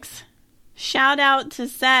Heinrichs. Shout out to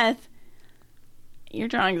Seth. Your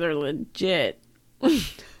drawings are legit.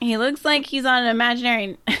 He looks like he's on an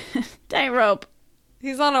imaginary tightrope.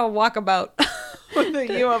 He's on a walkabout with a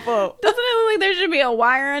UFO. Doesn't it look like there should be a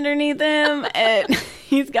wire underneath him? And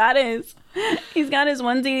he's got his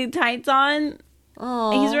onesie tights on.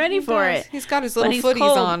 Oh, He's ready for it. He's got his But little he's footies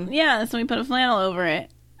cold. on. Yeah, so we put a flannel over it.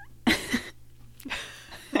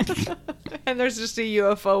 And there's just a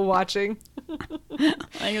UFO watching.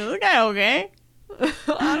 Like, is this guy okay?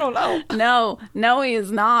 I don't know. No, he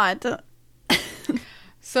is not.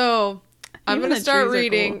 So I'm Even going to the start trees are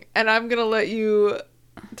reading cool. and I'm going to let you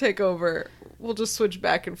take over. We'll just switch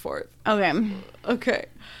back and forth. Okay. Okay.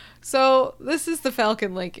 So this is the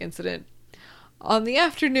Falcon Lake incident. On the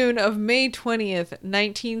afternoon of May 20th,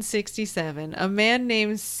 1967, a man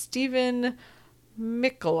named Stephen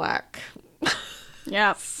Michalak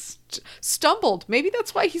Yeah. stumbled. Maybe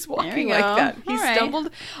that's why he's walking we like go. that. He All right. stumbled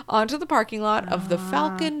onto the parking lot of the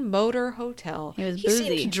Falcon Motor Hotel. He was He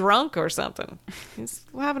boozy. seemed drunk or something. He's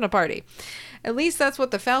having a party. At least that's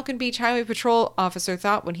what the Falcon Beach Highway Patrol officer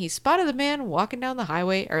thought when he spotted the man walking down the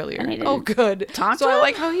highway earlier. And he didn't Oh, good. talk So to I him?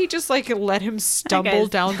 like how he just like let him stumble guy's-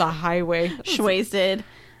 down the highway. Wasted.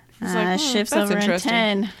 He's like, Shifts that's over in interesting.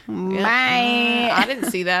 10. Yeah. Bye. I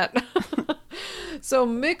didn't see that. So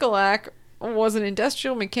Michalak was an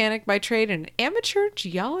industrial mechanic by trade and an amateur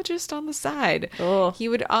geologist on the side. Oh. He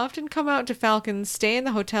would often come out to Falcon, stay in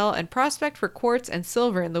the hotel, and prospect for quartz and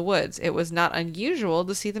silver in the woods. It was not unusual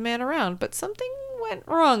to see the man around, but something went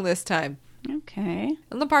wrong this time. Okay.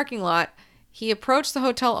 In the parking lot, he approached the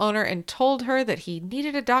hotel owner and told her that he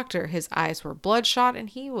needed a doctor. His eyes were bloodshot and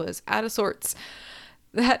he was out of sorts.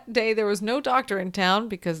 That day, there was no doctor in town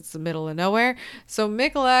because it's the middle of nowhere. So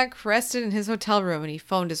Michalak rested in his hotel room and he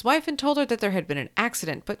phoned his wife and told her that there had been an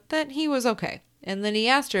accident, but that he was okay. And then he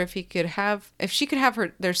asked her if she could have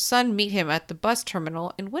their son meet him at the bus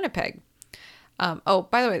terminal in Winnipeg. Oh,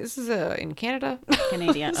 by the way, this is in Canada.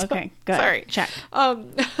 Canadian. So- Okay. Good. Sorry. Check.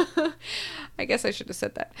 I guess I should have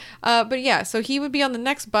said that. But yeah, so he would be on the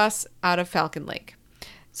next bus out of Falcon Lake.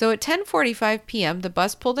 So at 10:45 p.m., the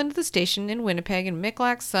bus pulled into the station in Winnipeg, and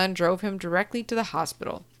Michalak's son drove him directly to the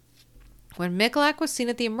hospital. When Michalak was seen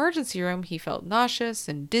at the emergency room, he felt nauseous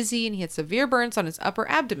and dizzy, and he had severe burns on his upper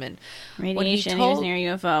abdomen. Radiation, he was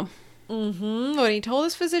near UFO. When he told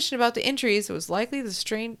his physician about the injuries, this was likely the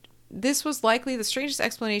strangest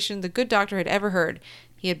explanation the good doctor had ever heard.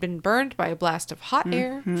 He had been burned by a blast of hot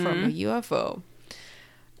air from a UFO.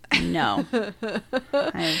 No.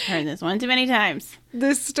 I've heard this one too many times.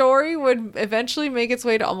 This story would eventually make its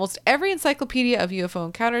way to almost every encyclopedia of UFO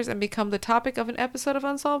encounters and become the topic of an episode of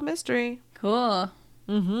Unsolved Mystery. Cool.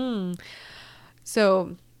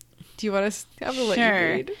 So, do you want to... I'm going to let you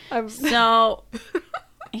read. So,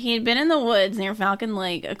 he had been in the woods near Falcon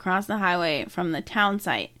Lake across the highway from the town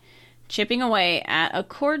site, chipping away at a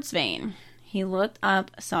quartz vein. He looked up,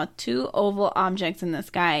 saw two oval objects in the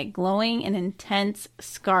sky, glowing in intense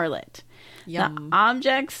scarlet. Yum. The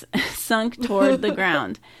objects sunk toward the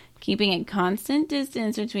ground, keeping a constant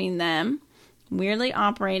distance between them, weirdly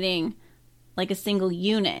operating like a single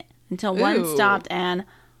unit, until one stopped and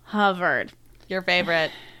hovered. Your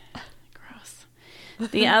favorite. Gross.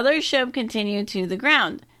 The other ship continued to the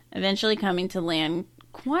ground, eventually coming to land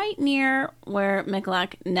quite near where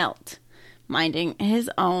Michalak knelt, minding his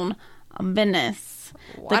own business.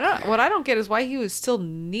 What I don't get is why he was still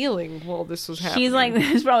kneeling while this was happening. He's like,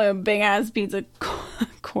 there's probably a big ass piece of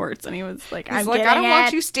quartz, and he was like, I don't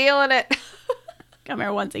want you stealing it. Come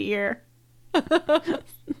here once a year.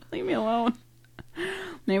 Leave me alone.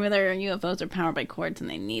 Maybe their UFOs are powered by quartz and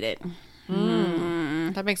they need it.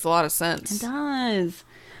 That makes a lot of sense. It does.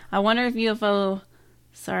 I wonder if UFOs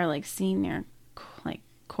are like seen near like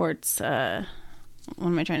quartz. What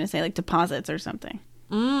am I trying to say? Like deposits or something.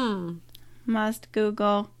 Must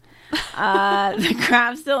Google. The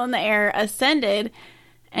craft still in the air ascended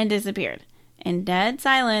and disappeared. In dead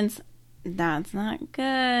silence, that's not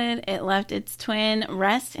good. It left its twin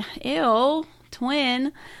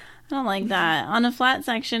twin. I don't like that. On a flat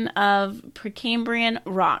section of Precambrian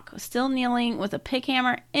rock, still kneeling with a pick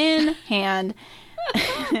hammer in hand.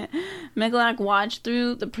 Michalak watched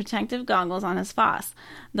through the protective goggles on his FOSS.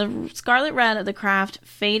 The scarlet red of the craft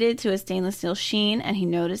faded to a stainless steel sheen, and he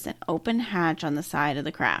noticed an open hatch on the side of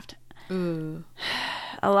the craft. Ooh.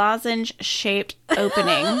 A lozenge-shaped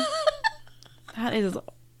opening. That is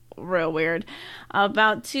real weird.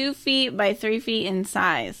 About 2 feet by 3 feet in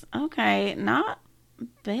size. Okay, not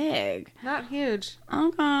big. Not huge.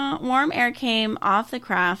 Okay. Warm air came off the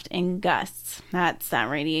craft in gusts. That's that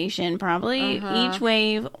radiation, probably. Each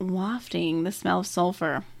wave wafting the smell of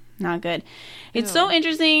sulfur. Not good. It's so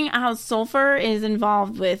interesting how sulfur is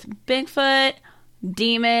involved with Bigfoot,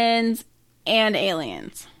 demons, and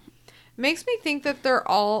aliens. Makes me think that they're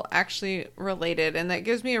all actually related, and that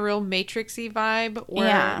gives me a real Matrix-y vibe.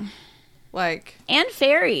 Where, like... And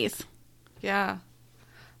fairies. Yeah.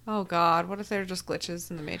 Oh, God. What if they're just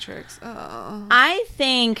glitches in the Matrix? I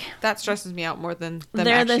think... That stresses me out more than them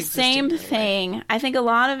they're the same thing. I think a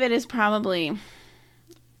lot of it is probably...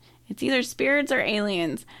 It's either spirits or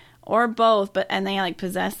aliens, or both, and they, like,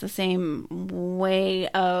 possess the same way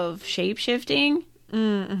of shape-shifting,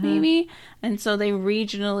 maybe. And so they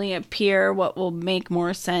regionally appear what will make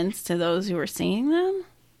more sense to those who are seeing them.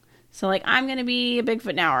 So, like, I'm going to be a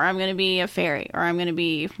Bigfoot now, or I'm going to be a fairy, or I'm going to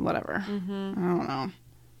be whatever. I don't know.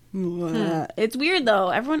 It's weird though.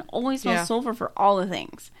 Everyone always smells sulfur for all the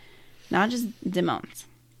things, not just demons.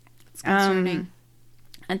 It's concerning.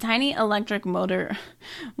 A tiny electric motor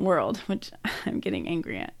world, which I'm getting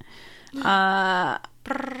angry at. I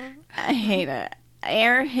hate it.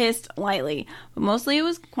 Air hissed lightly, but mostly it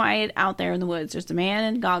was quiet out there in the woods. Just a man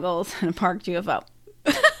in goggles and a parked UFO.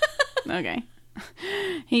 Okay.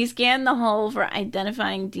 He scanned the hull for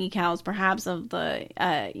identifying decals, perhaps of the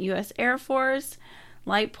U.S. Air Force.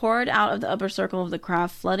 Light poured out of the upper circle of the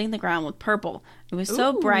craft, flooding the ground with purple. It was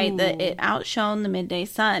so bright that it outshone the midday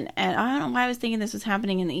sun. And I don't know why I was thinking this was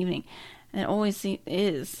happening in the evening. And it always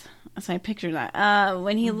is. So I pictured that.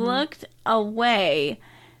 When he looked away,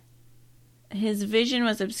 his vision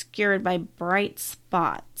was obscured by bright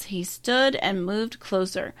spots. He stood and moved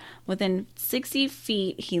closer. Within 60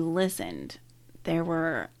 feet, he listened. There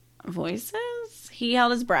were voices? He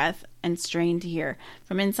held his breath and strained to hear.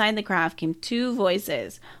 From inside the craft came two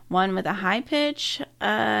voices, one with a high pitch,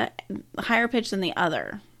 higher pitch than the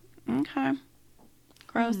other. Okay.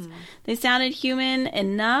 Gross. They sounded human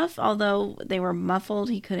enough, although they were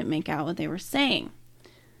muffled. He couldn't make out what they were saying.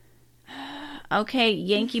 Okay,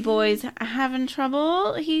 Yankee boys having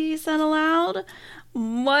trouble, he said aloud.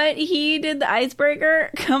 What? He did the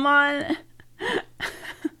icebreaker? Come on.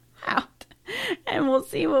 Out. And we'll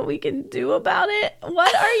see what we can do about it.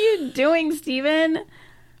 What are you doing, Steven?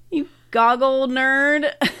 You goggle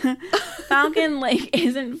nerd. Falcon Lake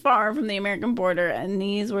isn't far from the American border, and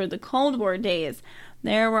these were the Cold War days.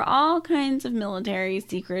 There were all kinds of military,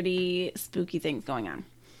 secret-y, spooky things going on.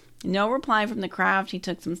 No reply from the craft. He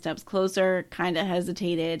took some steps closer, kind of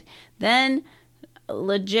hesitated, then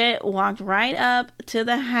legit walked right up to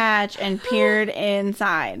the hatch and peered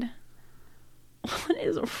inside. What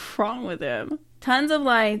is wrong with him? Tons of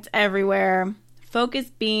lights everywhere,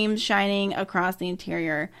 focused beams shining across the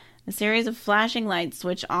interior. A series of flashing lights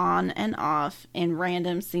switch on and off in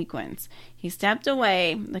random sequence. He stepped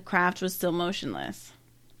away. The craft was still motionless.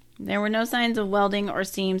 There were no signs of welding or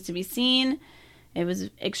seams to be seen. It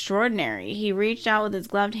was extraordinary. He reached out with his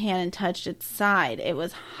gloved hand and touched its side. It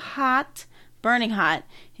was hot, burning hot.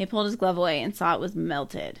 He pulled his glove away and saw it was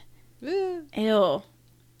melted. Ew.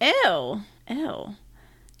 Ew. Ew.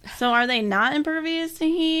 So are they not impervious to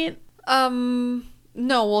heat?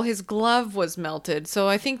 No, well, his glove was melted. So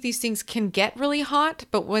I think these things can get really hot,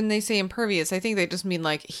 but when they say impervious, I think they just mean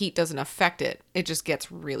like heat doesn't affect it. It just gets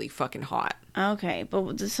really fucking hot. Okay,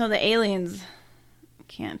 but so the aliens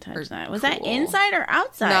can't touch that. Was that inside or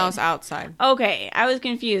outside? No, it was outside. Okay, I was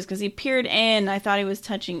confused because he peered in. I thought he was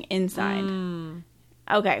touching inside.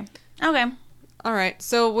 Okay. All right,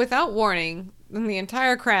 so without warning, the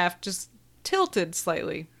entire craft just tilted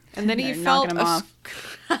slightly. And then he felt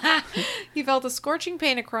he felt a scorching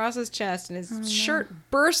pain across his chest, and his shirt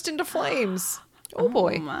burst into flames. Oh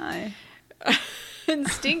boy. Oh my.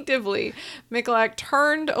 Instinctively, Michalak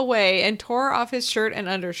turned away and tore off his shirt and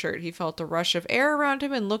undershirt. He felt a rush of air around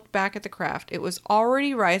him and looked back at the craft. It was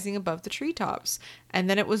already rising above the treetops, and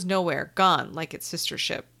then it was nowhere, gone like its sister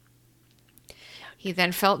ship. He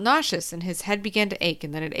then felt nauseous, and his head began to ache,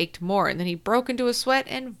 and then it ached more, and then he broke into a sweat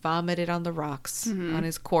and vomited on the rocks, on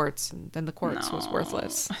his quartz, and then the quartz was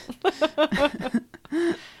worthless.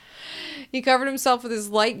 He covered himself with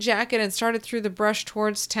his light jacket and started through the brush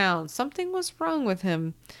towards town. Something was wrong with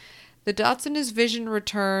him. The dots in his vision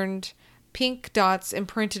returned, pink dots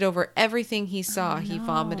imprinted over everything he saw. He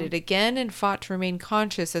vomited again and fought to remain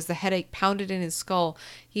conscious as the headache pounded in his skull.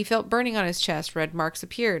 He felt burning on his chest. Red marks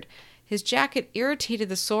appeared. His jacket irritated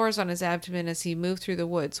the sores on his abdomen as he moved through the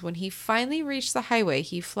woods. When he finally reached the highway,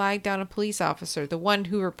 he flagged down a police officer, the one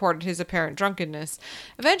who reported his apparent drunkenness.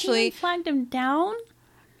 Eventually... He flagged him down?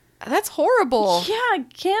 That's horrible. Yeah,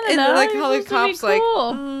 Canada. And like how the cops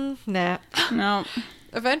cool. Nah. No.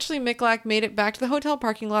 Eventually, Michalak made it back to the hotel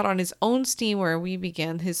parking lot on his own steam, where we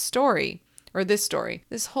began his story. Or this story.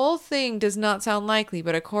 This whole thing does not sound likely,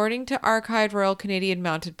 but according to archived Royal Canadian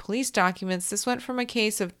Mounted Police documents, this went from a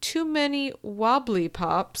case of too many wobbly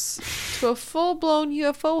pops to a full-blown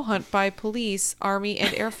UFO hunt by police, army,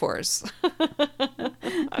 and Air Force.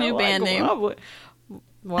 New band name.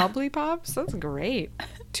 Wobbly Pops? That's great.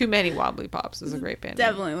 Too Many Wobbly Pops is a great band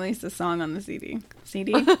Definitely at least a song on the CD.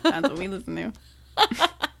 CD? That's what we listen to.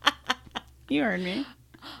 You heard me.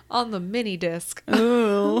 On the mini disc.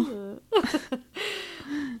 Ooh.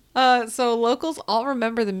 So locals all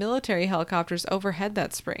remember the military helicopters overhead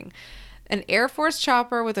that spring. An Air Force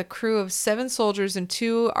chopper with a crew of 7 soldiers and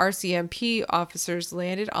 2 RCMP officers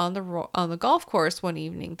landed on the golf course one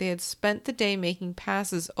evening. They had spent the day making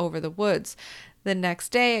passes over the woods. The next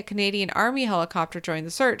day, a Canadian Army helicopter joined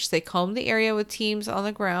the search. They combed the area with teams on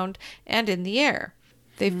the ground and in the air.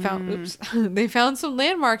 They found some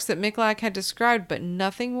landmarks that Michalak had described, but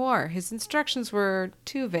nothing more. His instructions were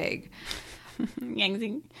too vague.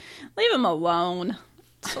 Leave him alone.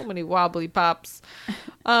 So many wobbly pops.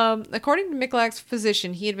 According to Michalak's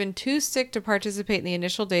physician, he had been too sick to participate in the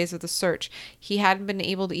initial days of the search. He hadn't been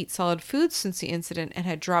able to eat solid foods since the incident and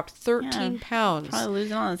had dropped 13 pounds. Probably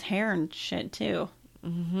losing all his hair and shit, too.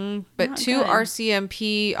 But Not 2 good.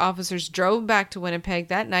 RCMP officers drove back to Winnipeg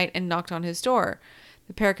that night and knocked on his door.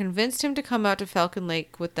 The pair convinced him to come out to Falcon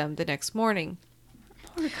Lake with them the next morning.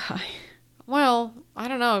 Poor guy. Well, I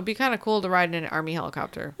don't know. It'd be kind of cool to ride in an army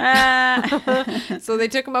helicopter. So they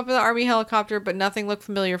took him up in the army helicopter, but nothing looked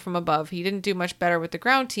familiar from above. He didn't do much better with the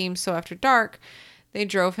ground team, so after dark, they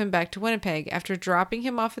drove him back to Winnipeg. After dropping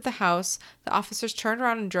him off at the house, the officers turned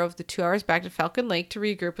around and drove the 2 hours back to Falcon Lake to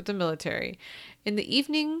regroup with the military. In the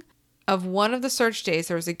evening of one of the search days,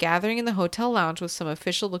 there was a gathering in the hotel lounge with some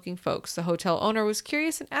official-looking folks. The hotel owner was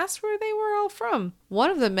curious and asked where they were all from. One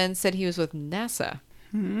of the men said he was with NASA.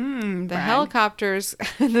 The helicopters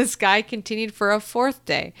in the sky continued for a 4th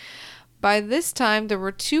day. By this time, there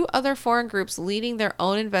were 2 other foreign groups leading their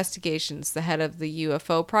own investigations. The head of the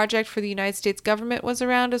UFO project for the United States government was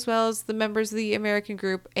around, as well as the members of the American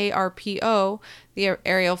group ARPO, the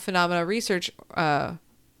Aerial Phenomena Research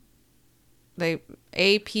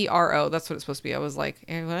APRO. That's what it's supposed to be. I was like,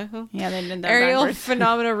 what? Yeah, they did that Aerial backwards.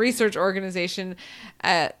 Phenomena Research Organization,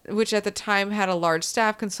 which at the time had a large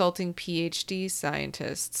staff consulting PhD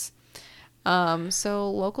scientists. So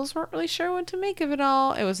locals weren't really sure what to make of it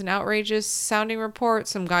all. It was an outrageous sounding report.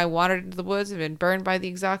 Some guy wandered into the woods and been burned by the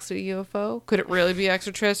exotic UFO. Could it really be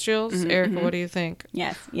extraterrestrials? Erica, what do you think?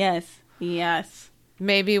 Yes, yes, yes.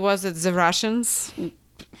 Maybe was it the Russians?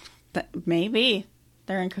 Maybe.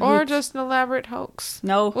 They're in cahoots. Or just an elaborate hoax?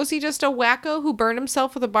 No. Was he just a wacko who burned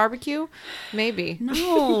himself with a barbecue? Maybe.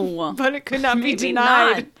 No. But it could not be Maybe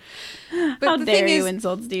denied. But How the dare thing you is,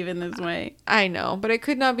 insult Steven this way? I know, but it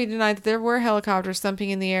could not be denied that there were helicopters thumping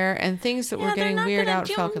in the air and things that were getting weird out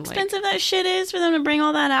at Falcon Lake. How expensive that shit is for them to bring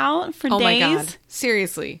all that out for days. Oh my god.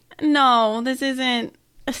 Seriously. No, this isn't.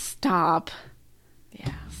 Stop.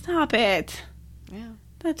 Yeah. Stop it. Yeah.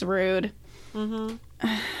 That's rude. Mm-hmm.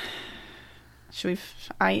 Should we?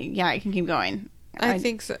 I can keep going. I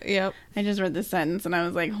think so. Yep. I just read this sentence and I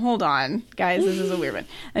was like, hold on, guys, this is a weird one.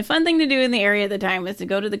 A fun thing to do in the area at the time was to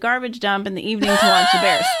go to the garbage dump in the evening to watch the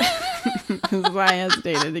bears. This is why I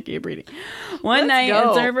hesitated to keep reading. One night,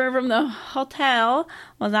 a server from the hotel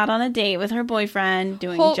was out on a date with her boyfriend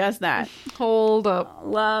doing just that. Hold up.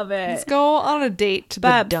 Love it. Let's go on a date to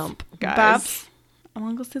the dump, guys. Babs, I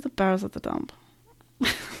want to go see the bears at the dump.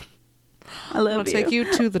 I love you. I'll take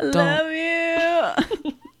you to the dump. Love you.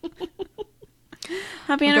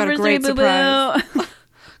 Happy We've got a anniversary, great boo surprise. boo.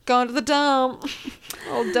 Going to the dump.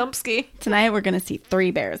 Old dumpski. Tonight we're going to see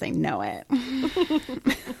 3 bears. I know it.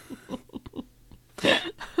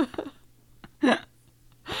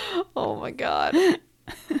 Oh my god.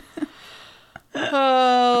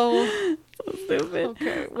 Oh. So stupid.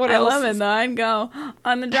 Okay. What else? I love it though. I'd go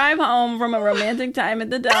on the drive home from a romantic time at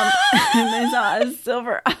the dump. And they saw a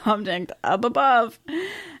silver object up above.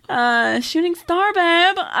 Shooting star,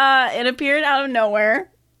 babe. It appeared out of nowhere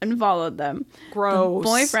and followed them. Gross. The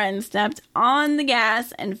boyfriend stepped on the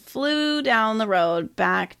gas and flew down the road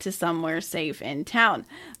back to somewhere safe in town.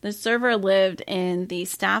 The server lived in the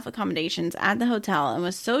staff accommodations at the hotel and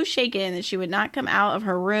was so shaken that she would not come out of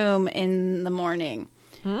her room in the morning.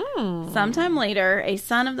 Sometime later, a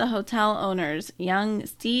son of the hotel owners, young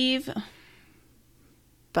Steve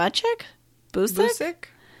Busick?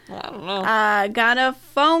 I don't know. Got a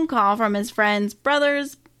phone call from his friends,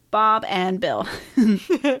 brothers, Bob and Bill.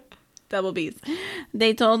 Double B's.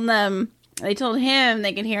 They told him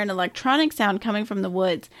they could hear an electronic sound coming from the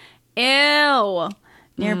woods. Ew!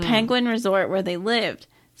 Near Penguin Resort where they lived.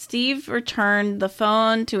 Steve returned the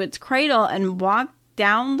phone to its cradle and walked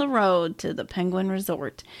down the road to the Penguin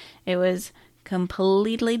Resort. It was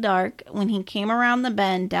completely dark. When he came around the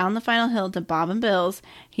bend down the final hill to Bob and Bill's,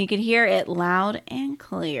 he could hear it loud and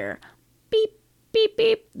clear. Beep, beep,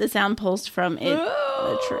 beep. The sound pulsed from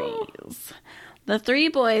the trees. The 3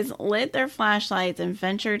 boys lit their flashlights and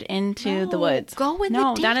ventured into the woods. Go in the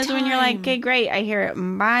daytime. That is when you're like, okay, great, I hear it.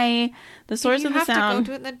 Bye. The source of the sound. You have to go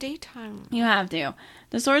do it in the daytime. You have to.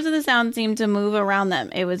 The source of the sound seemed to move around them.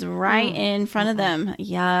 It was right in front of them.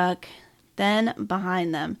 Yuck. Then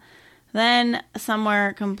behind them. Then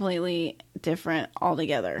somewhere completely different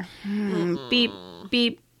altogether. Beep,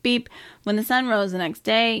 beep, beep. When the sun rose the next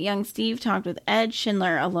day, young Steve talked with Ed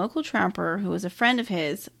Schindler, a local trapper who was a friend of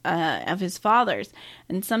his father's,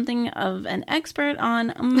 and something of an expert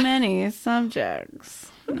on many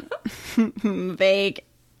subjects. Vague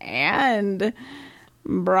and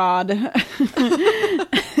broad.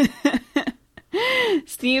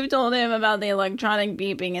 Steve told him about the electronic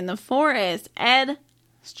beeping in the forest. Ed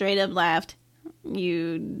straight up laughed.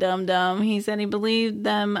 You dum-dum. He said he believed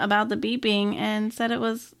them about the beeping and said it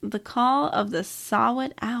was the call of the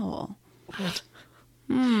Sawat Owl.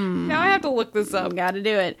 Now I have to look this up. Gotta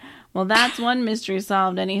do it. Well, that's one mystery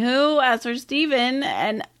solved. Anywho, as for Stephen,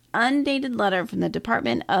 an undated letter from the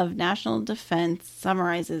Department of National Defense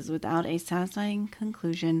summarizes without a satisfying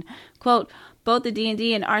conclusion. Quote, both the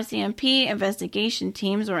D&D and RCMP investigation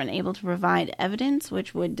teams were unable to provide evidence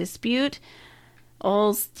which would dispute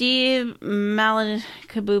old Steve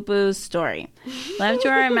Malakabubu's story. Left to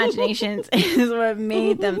our imaginations is what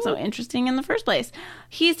made them so interesting in the first place.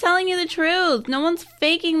 He's telling you the truth. No one's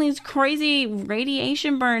faking these crazy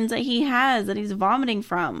radiation burns that he has, that he's vomiting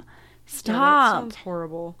from. Stop. Yeah, that sounds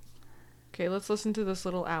horrible. Okay, let's listen to this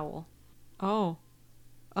little owl. Oh.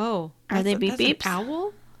 Are they beep beeps? An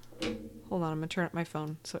owl? Hold on, I'm going to turn up my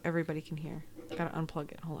phone so everybody can hear. Gotta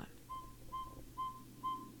unplug it. Hold on.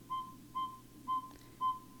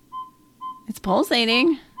 It's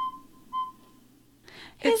pulsating.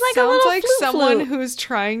 It He's like sounds a little like flute someone flute. who's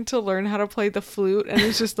trying to learn how to play the flute and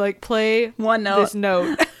is just like, play One note. this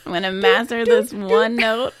note. I'm going to master this one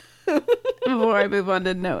note. Before I move on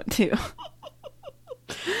to note 2.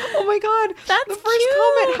 Oh my god. That's the first cute.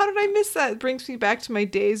 comment. How did I miss that? It brings me back to my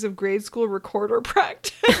days of grade school recorder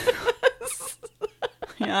practice.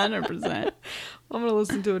 Yeah, 100%. I'm gonna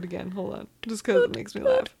listen to it again. Hold on. Just because it makes me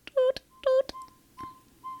laugh.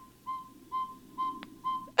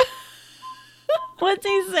 What's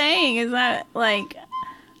he saying? Is that like,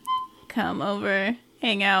 come over,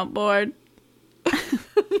 hang out, bored?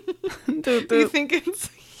 Toot, You toot. think it's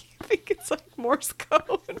like Morse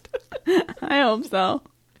code? I hope so.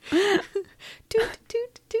 Toot,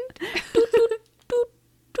 toot, toot.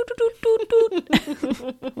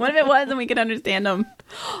 What if it was and we could understand him?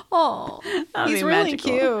 Oh, That would he's be really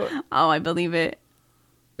magical. cute. Oh, I believe it.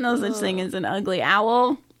 No such thing as an ugly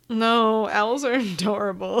owl. No, owls are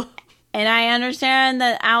adorable. And I understand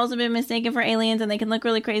that owls have been mistaken for aliens and they can look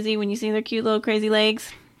really crazy when you see their cute little crazy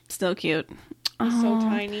legs. Still cute. He's so Oh,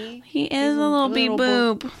 tiny. he is a little beep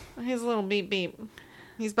boop. He's a little beep beep.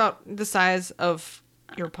 He's about the size of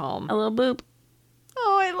your palm. A little boop.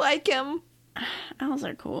 Oh, I like him. Owls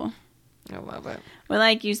are cool. I love it. We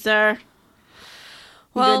like you, sir.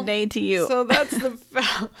 Well, good day to you. So that's the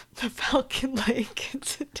Falcon Lake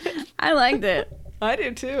incident. I liked it. I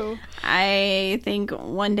do too. I think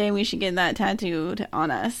one day we should get that tattooed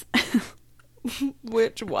on us.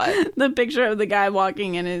 Which what? The picture of the guy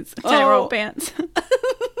walking in his tightrope pants.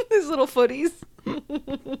 His little footies.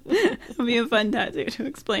 It'll be a fun tattoo to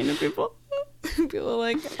explain to people. People are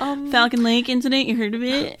like, Falcon Lake incident, you heard of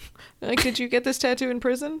it? like, did you get this tattoo in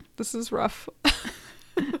prison? This is rough.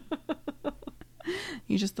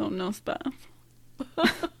 You just don't know stuff.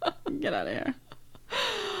 Get out of here.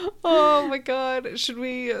 Oh my god. Should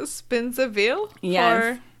we spin the wheel?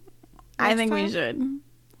 Yes. For I next think we time? should.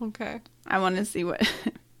 Okay. I want to see what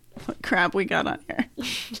crap we got on here.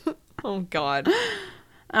 Oh god.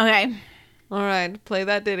 Okay. All right. Play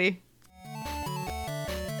that ditty.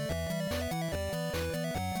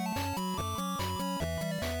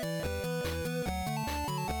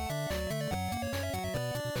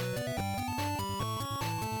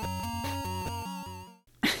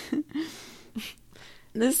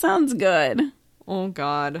 This sounds good. Oh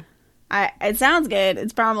god. It sounds good.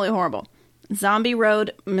 It's probably horrible. Zombie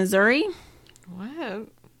Road, Missouri. What?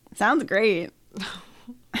 Sounds great.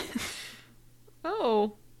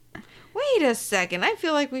 Oh. Wait a second. I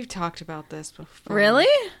feel like we've talked about this before. Really?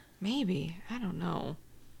 Maybe. I don't know.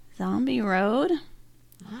 Zombie Road?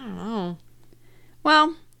 I don't know.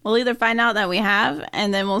 Well, we'll either find out that we have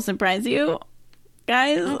and then we'll surprise you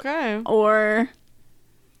guys. Okay. Or,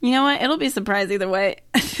 you know what? It'll be a surprise either way.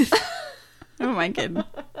 Who am I kidding?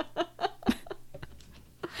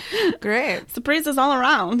 Great. Surprises all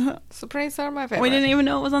around. Surprise are my favorite. We didn't even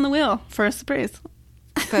know it was on the wheel for a surprise.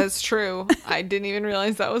 That's true. I didn't even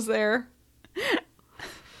realize that was there.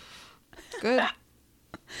 Good.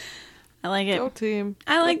 I like it. Go team.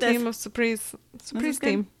 I like Go this. Team of surprise. Surprise good.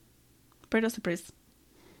 team. Pretty surprise.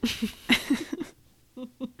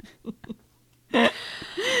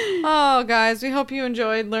 Oh, guys, we hope you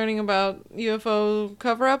enjoyed learning about UFO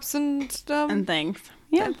cover-ups and And things.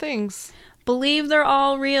 Yeah. and things. Believe they're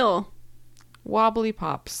all real. Wobbly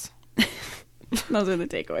pops. Those are the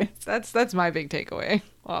takeaways. That's my big takeaway.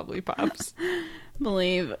 Wobbly pops.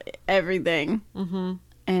 Believe everything. Mm-hmm.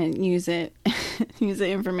 And use it. Use the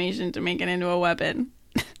information to make it into a weapon.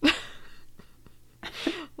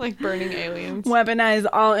 Like burning aliens. Weaponize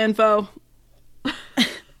all info.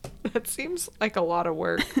 That seems like a lot of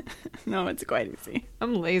work. No, it's quite easy.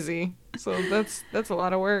 I'm lazy, so that's a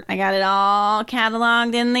lot of work. I got it all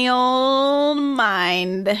cataloged in the old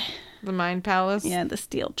mind. The Mind Palace. Yeah, the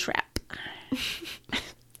steel trap.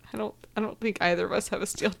 I don't think either of us have a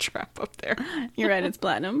steel trap up there. You're right, it's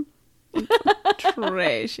platinum. It's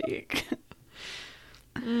trashy.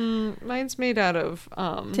 Mine's made out of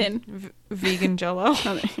Tin. Vegan Jello.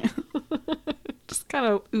 Just kind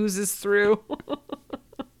of oozes through.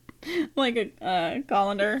 Like a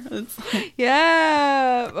colander. It's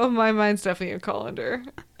Yeah. Oh, mine's definitely a colander.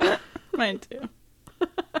 mine too.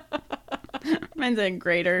 Mine's a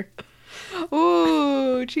grater.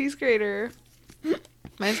 Ooh, cheese grater.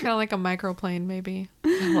 Mine's kind of like a microplane, maybe.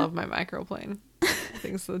 I love my microplane. I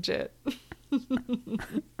think it's legit.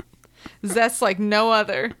 Zest like no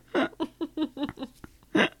other. I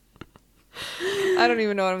don't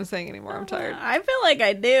even know what I'm saying anymore. I'm tired. I feel like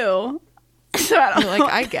I do. So I don't You're know.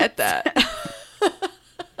 like, I get that.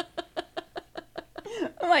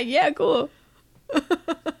 I'm like, yeah, cool.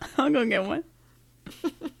 I'll go get one.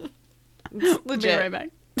 It's legit. Be right back.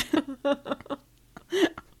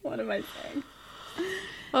 What am I saying?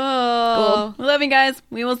 Oh. Cool. We love you guys.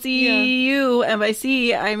 We will see Yeah. you. And by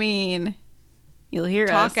see, I mean You'll hear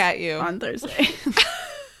talk us at you on Thursday.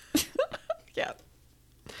 Yeah.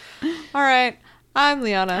 All right. I'm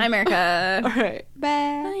Liana. I'm Erica. All right.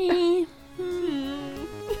 Bye. Bye.